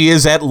 She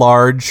is at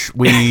large.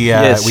 We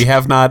Yes. we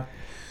have not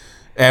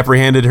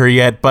apprehended her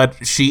yet,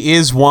 but she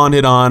is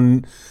wanted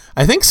on,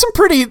 I think, some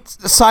pretty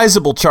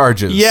sizable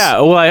charges. Yeah,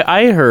 well,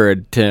 I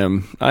heard,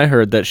 Tim. I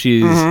heard that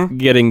she's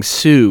getting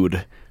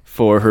sued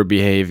for her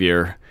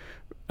behavior.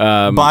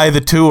 By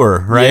the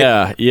tour,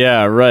 right?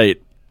 Yeah,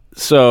 right.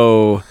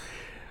 So,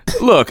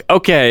 look,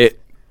 okay.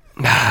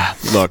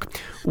 Look.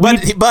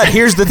 But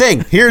here's the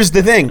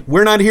thing.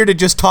 We're not here to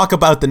just talk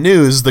about the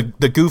news, the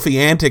goofy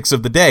antics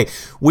of the day.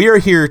 We are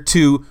here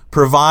to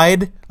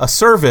provide a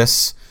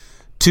service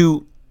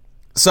to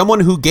someone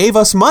who gave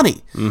us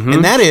money.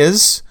 And that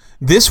is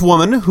this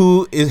woman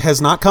who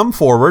has not come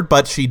forward,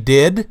 but she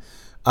did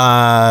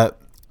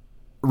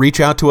reach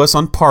out to us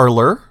on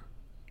Parler.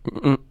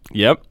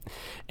 Yep.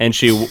 And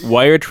she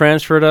wire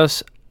transferred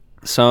us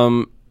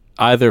some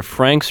either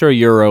francs or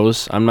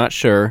euros. I'm not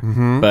sure,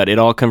 but it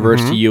all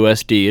converts to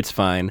USD. It's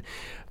fine.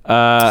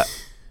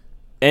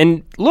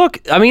 And look,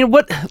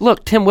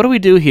 Tim, what do we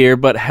do here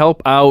but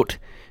help out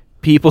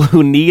people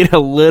who need a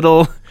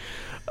little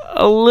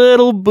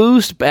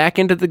boost back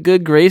into the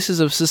good graces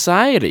of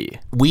society?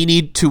 We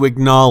need to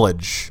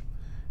acknowledge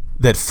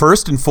that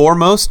first and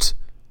foremost,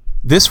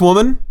 this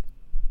woman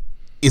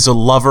is a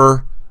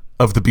lover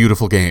of the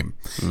beautiful game.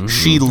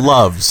 She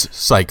loves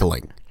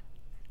cycling.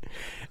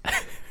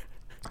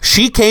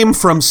 She came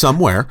from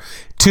somewhere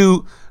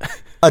to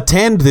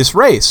attend this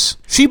race.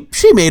 She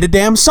made a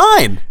damn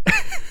sign.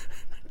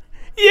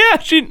 Yeah,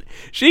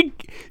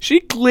 she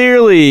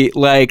clearly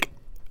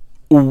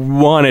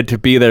wanted to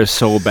be there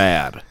so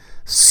bad.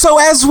 So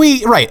as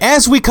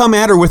we come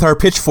at her with our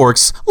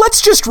pitchforks,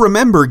 let's just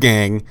remember,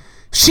 gang,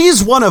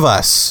 she's one of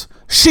us.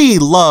 She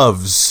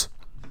loves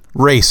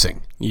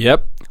racing.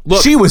 Yep.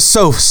 Look, She was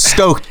so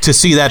stoked to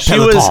see that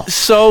peloton.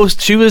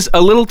 she was a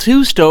little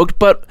too stoked,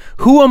 but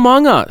who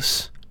among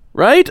us?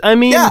 Right? I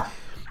mean, Yeah.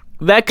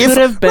 that could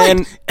have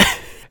been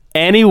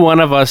any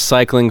one of us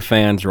cycling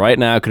fans right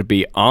now could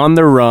be on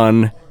the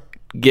run,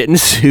 getting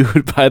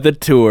sued by the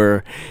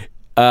tour.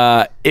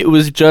 It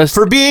was just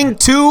for being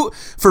too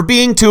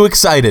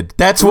excited.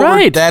 That's what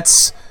Right.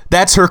 that's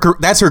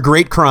her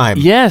great crime.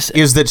 Yes.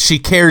 Is that she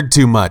cared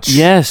too much.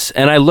 Yes,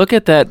 and I look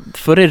at that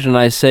footage and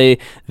I say,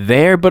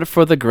 "There, but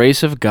for the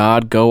grace of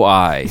God, go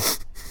I."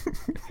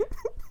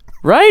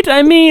 Right?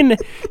 I mean,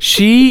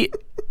 she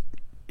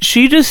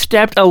just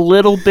stepped a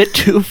little bit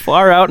too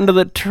far out into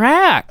the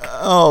track.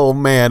 Oh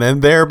man,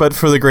 and there, but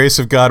for the grace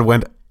of God,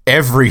 went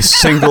every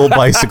single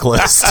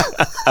bicyclist.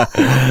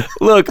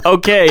 Look,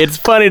 okay, it's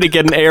funny to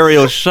get an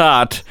aerial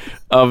shot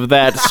of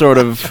that sort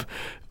of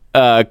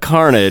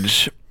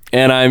carnage,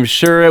 and I'm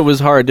sure it was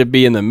hard to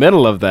be in the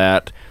middle of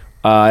that,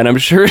 and I'm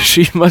sure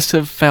she must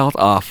have felt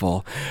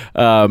awful.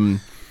 That's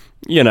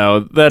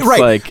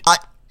Right.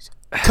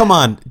 Come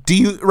on. Do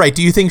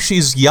you think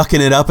she's yucking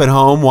it up at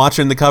home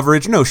watching the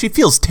coverage? No, she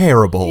feels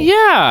terrible.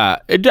 Yeah,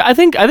 I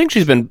think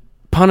she's been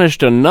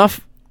punished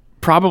enough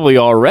probably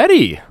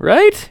already,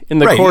 right? In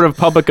the Right. court of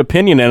public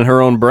opinion and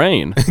her own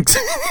brain.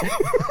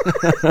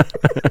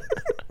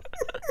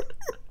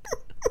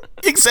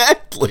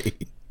 Exactly.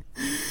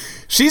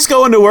 She's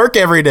going to work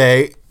every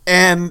day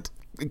and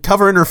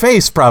covering her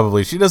face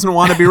probably. She doesn't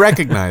want to be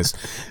recognized.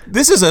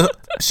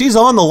 She's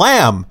on the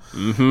lam.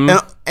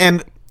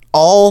 And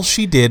all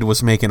she did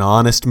was make an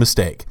honest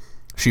mistake.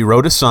 She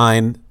wrote a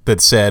sign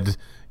that said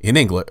in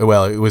English,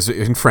 well, it was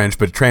in French,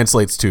 but it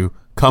translates to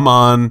 "Come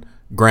on,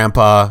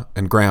 Grandpa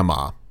and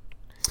Grandma."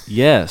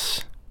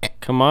 Yes.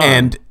 Come on.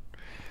 And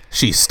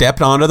she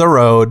stepped onto the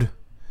road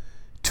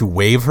to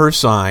wave her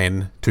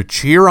sign, to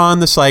cheer on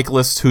the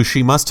cyclists who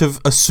she must have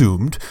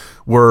assumed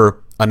were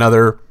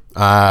another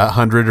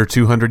 100 or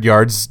 200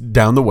 yards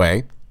down the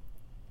way.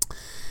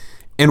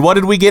 And what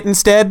did we get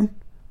instead?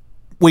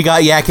 we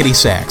got yakety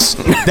sax.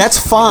 That's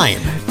fine.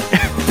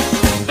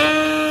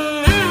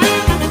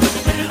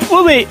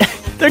 Well,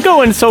 they're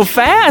going so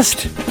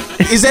fast.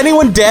 Is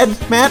anyone dead,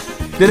 Matt?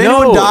 Did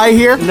anyone die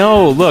here?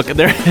 No, look,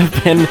 there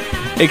have been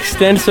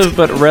extensive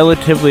but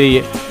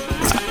relatively,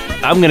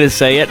 I'm going to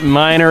say it,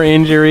 minor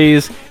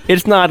injuries.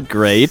 It's not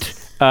great.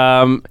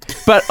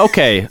 But,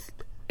 okay,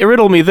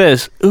 riddle me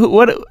this.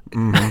 What are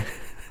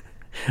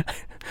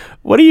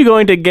you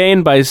going to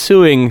gain by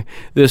suing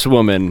this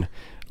woman?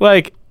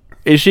 Like,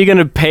 is she going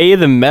to pay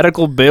the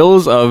medical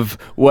bills of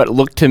what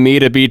looked to me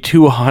to be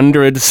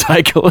 200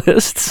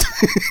 cyclists?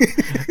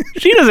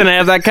 She doesn't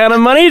have that kind of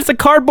money. It's a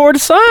cardboard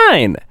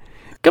sign.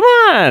 Come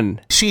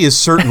on. She is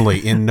certainly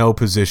in no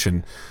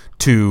position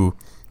to,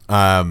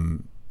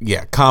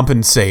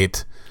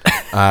 compensate.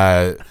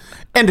 And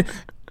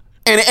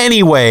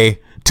anyway,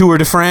 Tour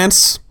de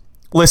France,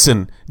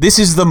 listen, this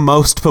is the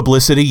most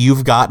publicity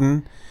you've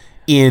gotten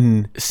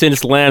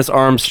since Lance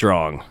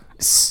Armstrong.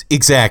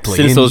 Exactly.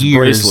 Since in those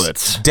years,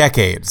 bracelets.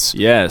 Decades.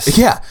 Yes.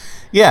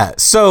 Yeah.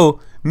 So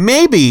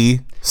maybe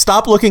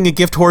stop looking a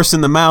gift horse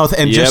in the mouth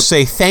and just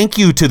say thank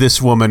you to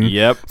this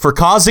woman for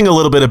causing a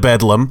little bit of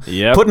bedlam,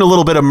 putting a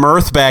little bit of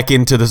mirth back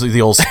into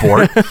the old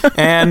sport,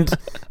 and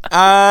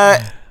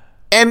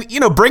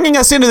bringing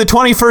us into the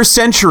 21st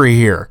century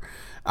here.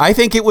 I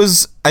think it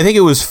was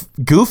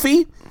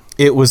goofy.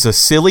 It was a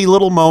silly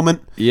little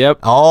moment. Yep.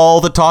 All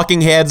the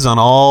talking heads on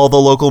all the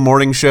local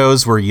morning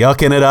shows were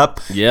yucking it up.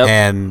 Yep.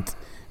 And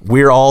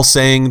we're all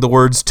saying the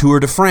words Tour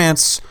de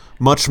France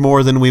much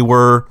more than we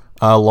were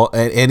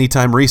at any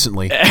time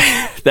recently.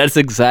 That's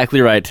exactly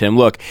right, Tim.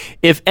 Look,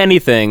 if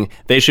anything,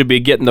 they should be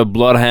getting the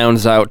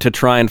bloodhounds out to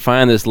try and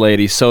find this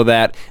lady so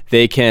that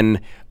they can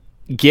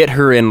get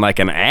her in like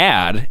an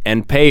ad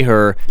and pay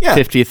her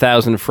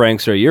 50,000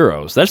 francs or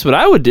euros. That's what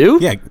I would do.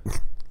 Yeah.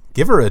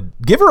 Give her a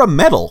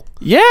medal.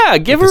 Yeah,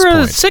 give her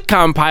a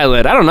sitcom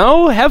pilot. I don't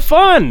know. Have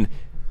fun.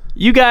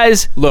 You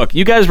guys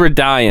were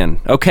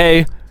dying,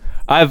 okay?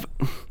 I'm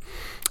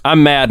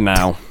mad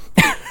now.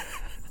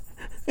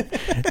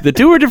 The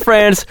Tour de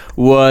France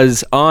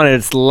was on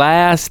its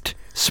last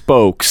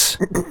spokes.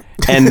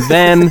 And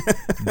then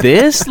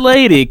this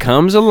lady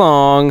comes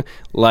along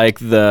like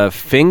the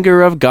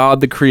finger of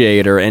God the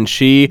Creator, and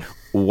she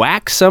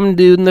whacks some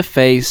dude in the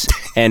face,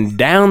 and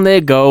down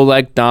they go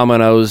like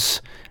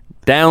dominoes.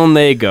 Down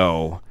they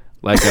go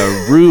like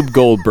a Rube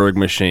Goldberg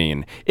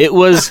machine. It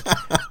was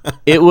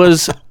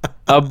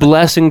a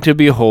blessing to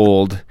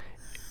behold.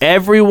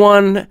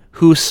 Everyone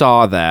who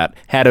saw that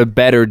had a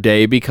better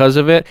day because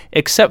of it,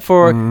 except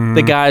for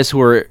the guys who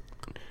were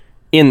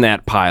in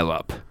that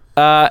pileup.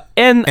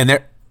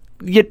 And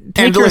you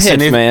take your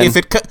listen, hits, man.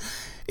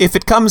 If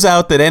it comes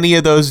out that any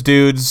of those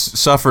dudes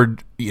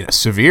suffered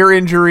severe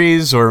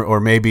injuries or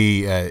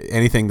maybe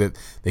anything that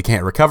they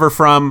can't recover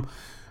from,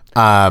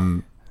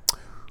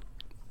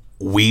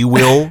 we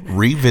will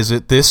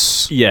revisit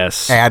this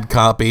ad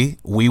copy.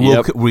 We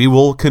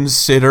will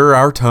consider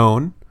our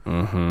tone.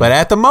 Mm-hmm. But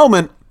at the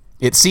moment,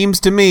 it seems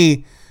to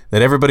me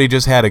that everybody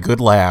just had a good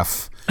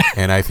laugh,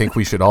 and I think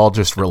we should all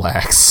just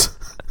relax.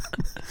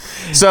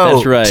 So,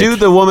 that's right. to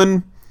the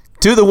woman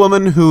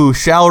who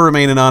shall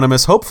remain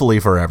anonymous, hopefully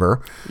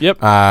forever. Yep.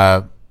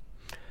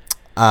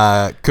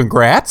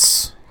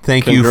 Congrats.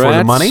 Thank you for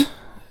the money.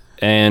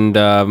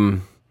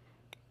 And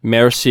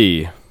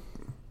merci.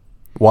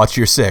 Watch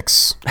your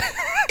six.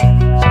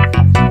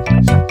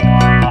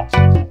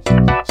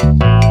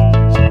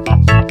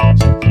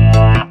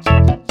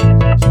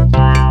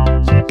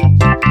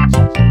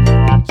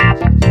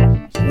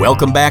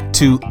 Welcome back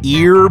to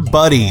Ear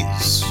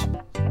Buddies.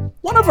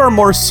 One of our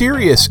more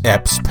serious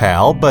eps,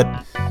 pal, but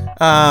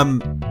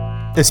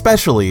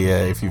especially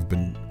if you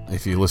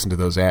listen to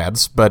those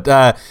ads. But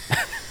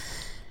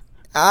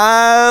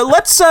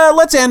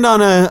let's end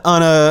on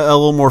a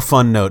little more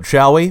fun note,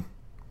 shall we?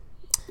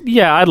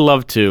 Yeah, I'd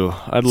love to.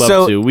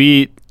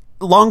 We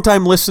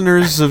longtime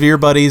listeners of Ear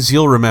Buddies,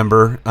 you'll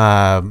remember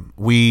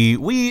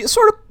we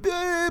sort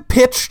of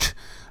pitched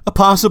a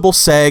possible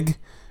seg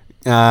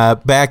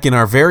back in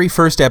our very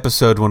first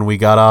episode when we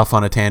got off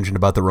on a tangent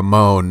about the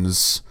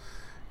Ramones,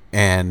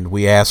 and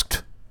we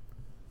asked,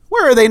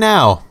 where are they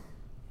now?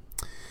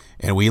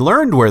 And we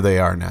learned where they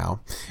are now.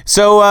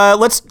 So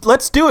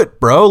let's do it,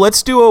 bro.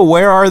 Let's do a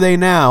Where Are They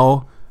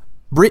Now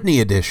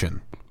Britney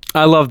edition.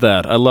 I love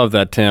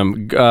that,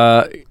 Tim.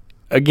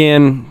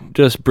 Again,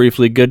 just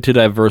briefly, good to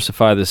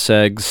diversify the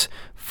segs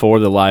for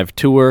the live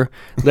tour.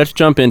 Let's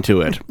jump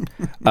into it.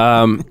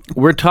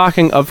 We're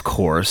talking, of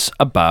course,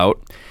 about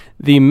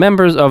the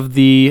members of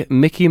the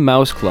Mickey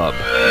Mouse Club.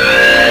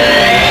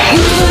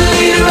 Who's the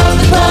leader of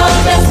the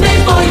club that's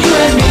made for you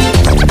and me?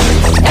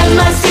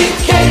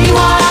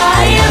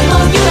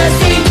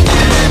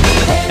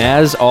 M-I-C-K-E-Y-M-O-U-S-E.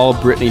 As all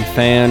Britney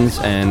fans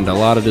and a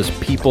lot of just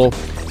people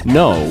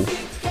know,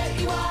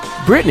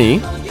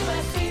 Britney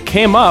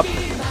came up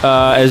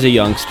as a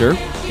youngster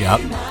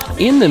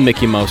in the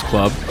Mickey Mouse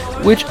Club,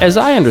 which, as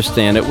I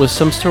understand it, was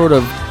some sort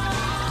of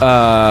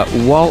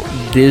Walt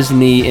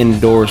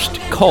Disney-endorsed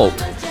cult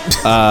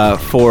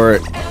for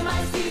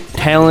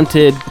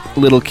talented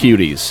little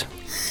cuties.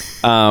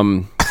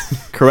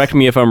 Correct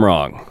me if I'm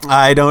wrong.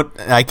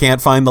 I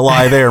can't find the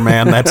lie there,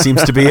 man. That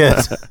seems to be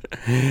it.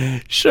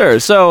 Sure.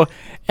 So,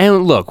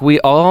 and look, we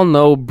all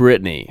know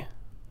Britney,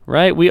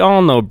 right? We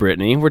all know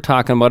Britney. We're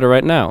talking about her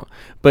right now.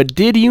 But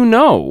did you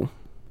know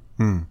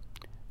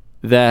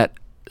that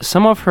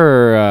some of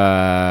her,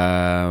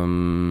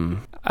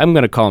 I'm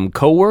going to call them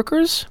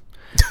coworkers,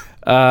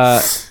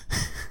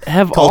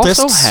 have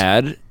also Cultists?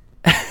 had,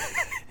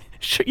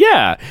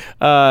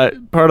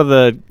 part of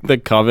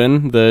the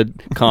coven, the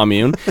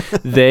commune.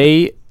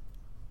 They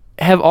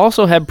have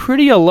also had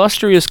pretty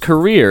illustrious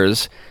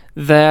careers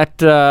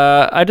that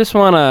I just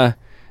want to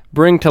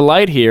bring to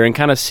light here and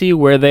kind of see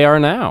where they are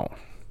now.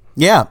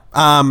 Yeah.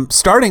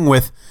 Starting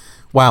with,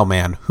 wow,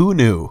 man, who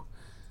knew?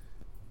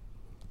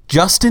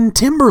 Justin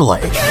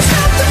Timberlake.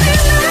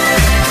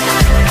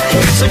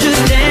 So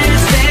just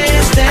dance,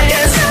 dance,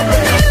 dance.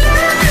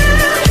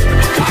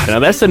 Now,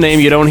 that's the name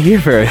you don't hear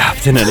very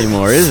often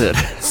anymore, is it?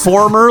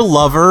 Former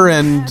lover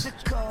and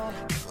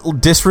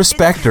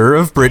disrespecter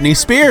of Britney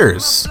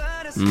Spears.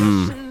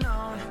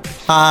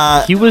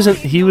 He was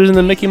in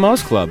the Mickey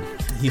Mouse Club.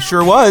 He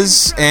sure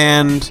was.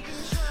 And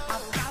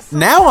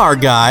now our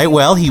guy,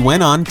 well, he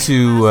went on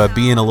to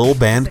be in a little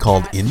band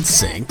called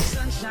NSYNC.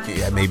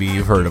 Yeah, maybe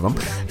you've heard of him.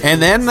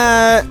 And then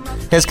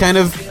has kind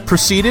of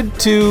proceeded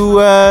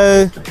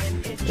to,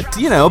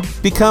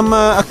 become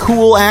a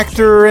cool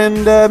actor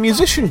and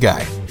musician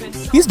guy.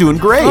 He's doing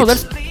great. Oh,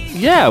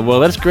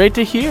 that's great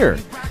to hear.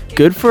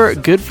 Good for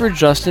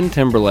Justin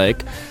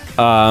Timberlake,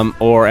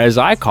 or as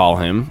I call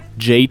him,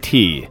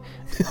 JT.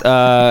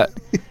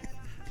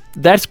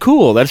 That's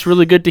cool. That's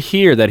really good to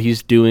hear that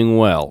he's doing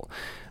well.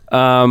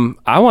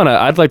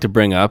 I'd like to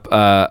bring up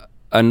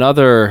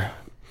another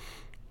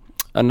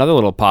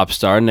little pop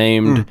star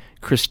named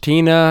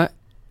Christina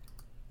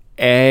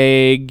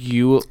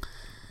Aguilera.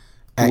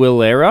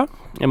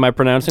 Am I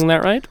pronouncing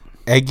that right?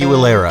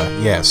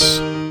 Aguilera, yes.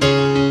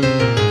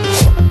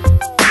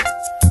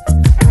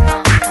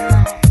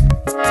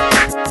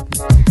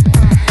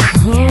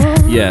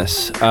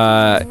 Yes.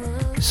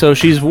 So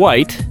she's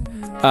white,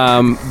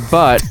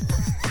 but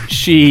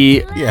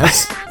she...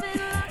 Yes.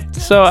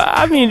 So,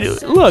 I mean,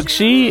 look,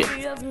 she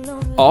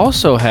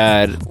also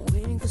had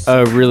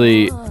a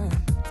really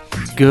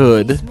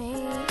good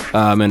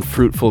and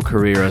fruitful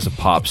career as a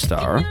pop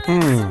star.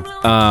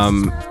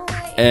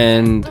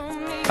 And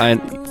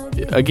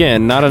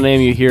again, not a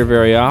name you hear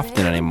very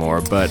often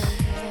anymore, but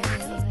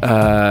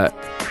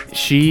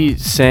she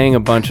sang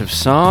a bunch of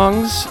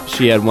songs.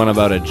 She had one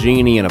about a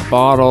genie in a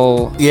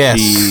bottle.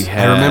 Yes,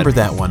 I remember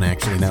that one,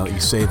 actually, now that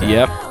you say that.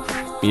 Yep.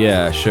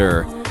 Yeah,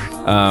 sure.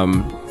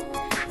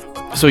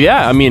 So,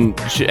 yeah, I mean,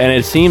 and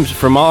it seems,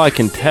 from all I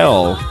can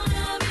tell,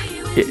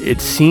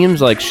 it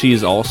seems like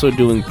she's also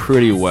doing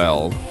pretty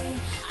well.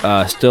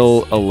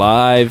 Still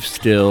alive,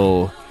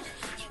 still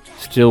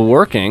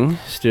working,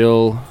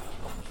 still...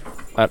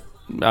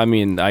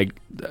 I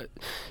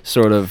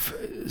sort of...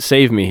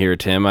 Save me here,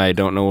 Tim. I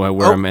don't know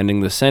where I'm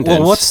ending the sentence.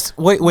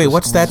 Well,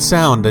 what's that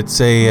sound? It's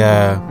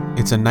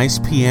a nice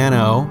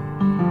piano.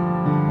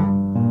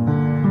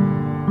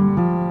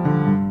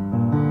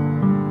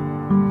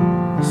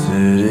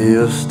 City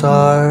of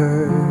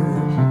stars,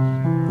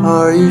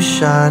 are you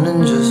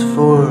shining just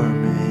for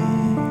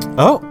me?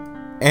 Oh,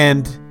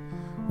 and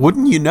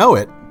wouldn't you know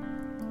it,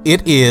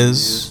 it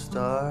is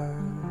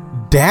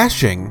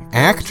dashing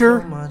actor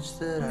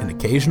and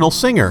occasional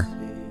singer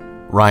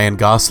Ryan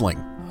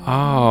Gosling.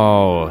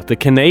 Oh, the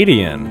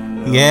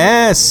Canadian.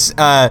 Yes,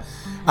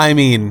 I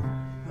mean,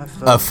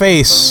 a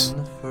face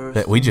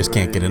that we just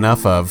can't get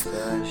enough of.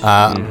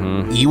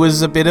 He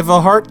was a bit of a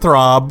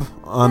heartthrob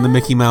on the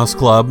Mickey Mouse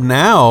Club.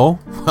 Now,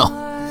 well,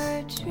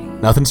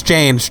 nothing's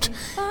changed.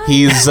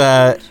 He is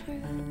a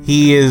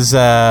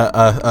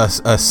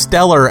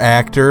stellar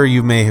actor.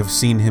 You may have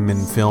seen him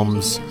in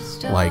films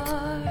like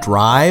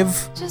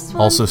Drive,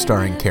 also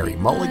starring Carey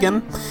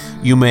Mulligan.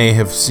 You may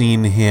have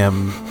seen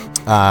him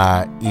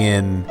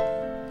in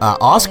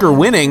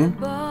Oscar-winning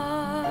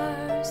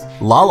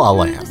La La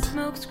Land.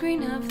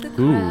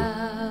 Ooh.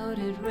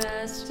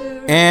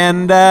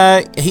 And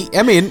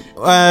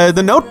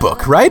The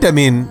Notebook, right? I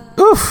mean,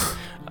 oof.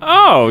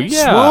 Oh,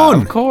 yeah,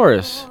 Swoon. of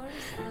course.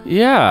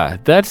 Yeah,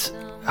 that's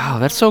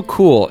so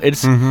cool.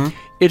 It's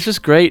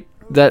just great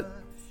that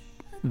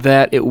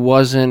it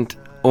wasn't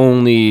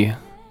only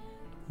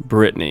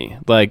Britney.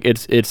 Like,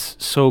 it's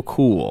so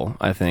cool,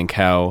 I think,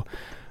 how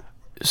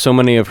so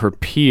many of her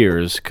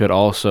peers could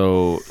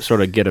also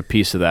sort of get a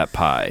piece of that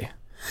pie.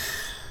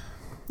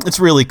 It's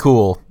really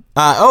cool.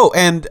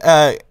 And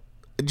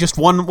just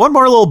one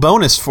more little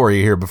bonus for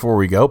you here before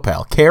we go,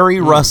 pal. Carrie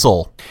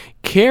Russell.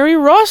 Carrie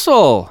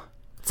Russell!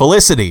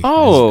 Felicity,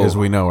 Oh. as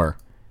we know her.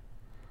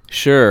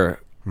 Sure.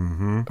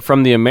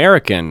 From The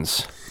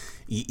Americans.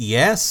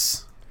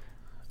 Yes.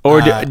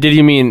 Or did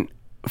you mean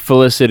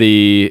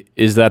Felicity?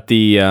 Is that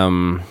the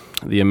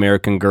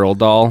American Girl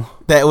doll?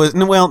 That was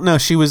no.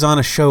 She was on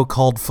a show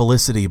called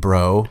Felicity,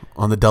 bro,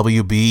 on the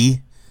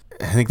WB.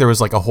 I think there was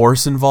like a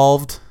horse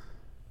involved.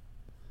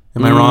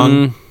 Am I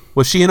wrong?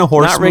 Was she in a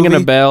horse? Not ringing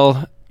movie? a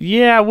bell.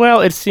 Yeah,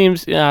 well, it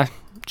seems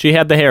she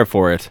had the hair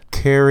for it.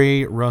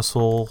 Carrie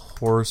Russell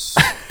horse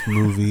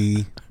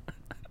movie.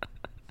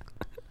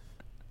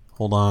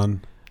 Hold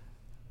on.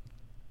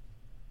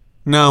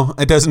 No,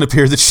 it doesn't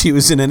appear that she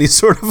was in any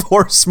sort of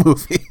horse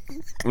movie.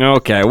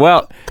 Okay,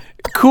 well,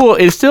 cool.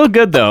 It's still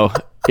good, though.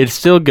 It's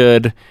still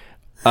good.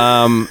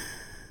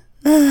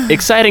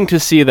 Exciting to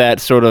see that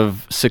sort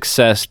of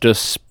success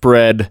just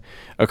spread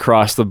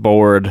across the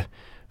board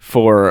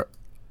for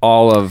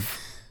all of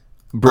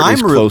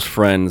Britney's close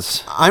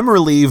friends. I'm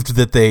relieved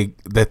that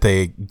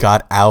they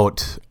got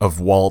out of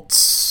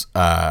Walt's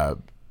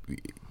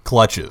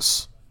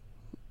clutches.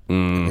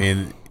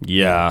 And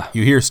Yeah.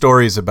 you hear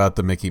stories about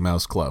the Mickey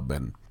Mouse Club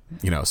and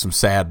some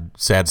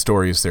sad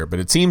stories there, but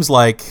it seems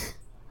like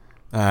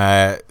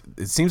a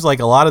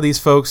lot of these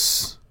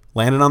folks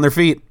landed on their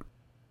feet.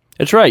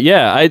 That's right,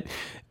 yeah.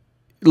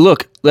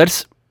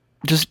 Let's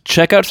just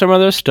check out some of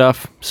their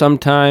stuff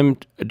sometime.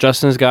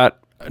 Justin's got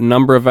a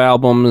number of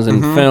albums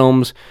and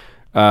films,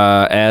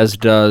 as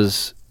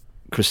does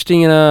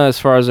Christina, as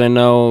far as I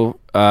know.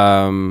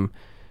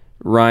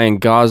 Ryan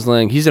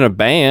Gosling, he's in a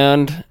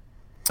band.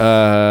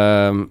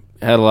 Had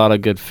a lot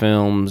of good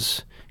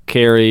films.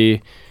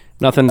 Carrie,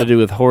 nothing to do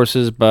with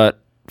horses, but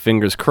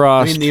fingers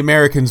crossed. I mean, The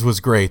Americans was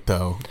great,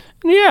 though.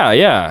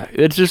 Yeah.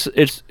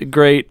 It's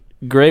great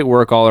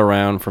work all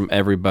around from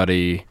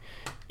everybody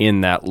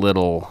in that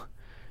little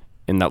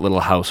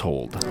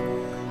household.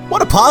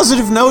 What a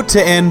positive note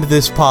to end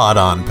this pod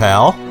on,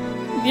 pal.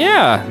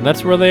 Yeah,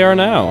 that's where they are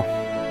now.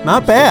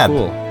 Not bad.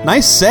 cool.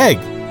 Nice seg.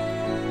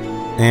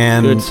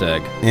 And Good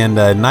seg. And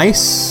a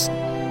nice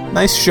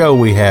show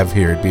we have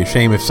here. It'd be a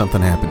shame if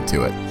something happened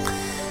to it.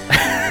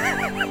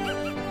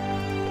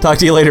 Talk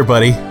to you later,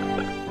 buddy.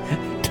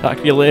 Talk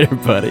to you later,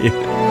 buddy.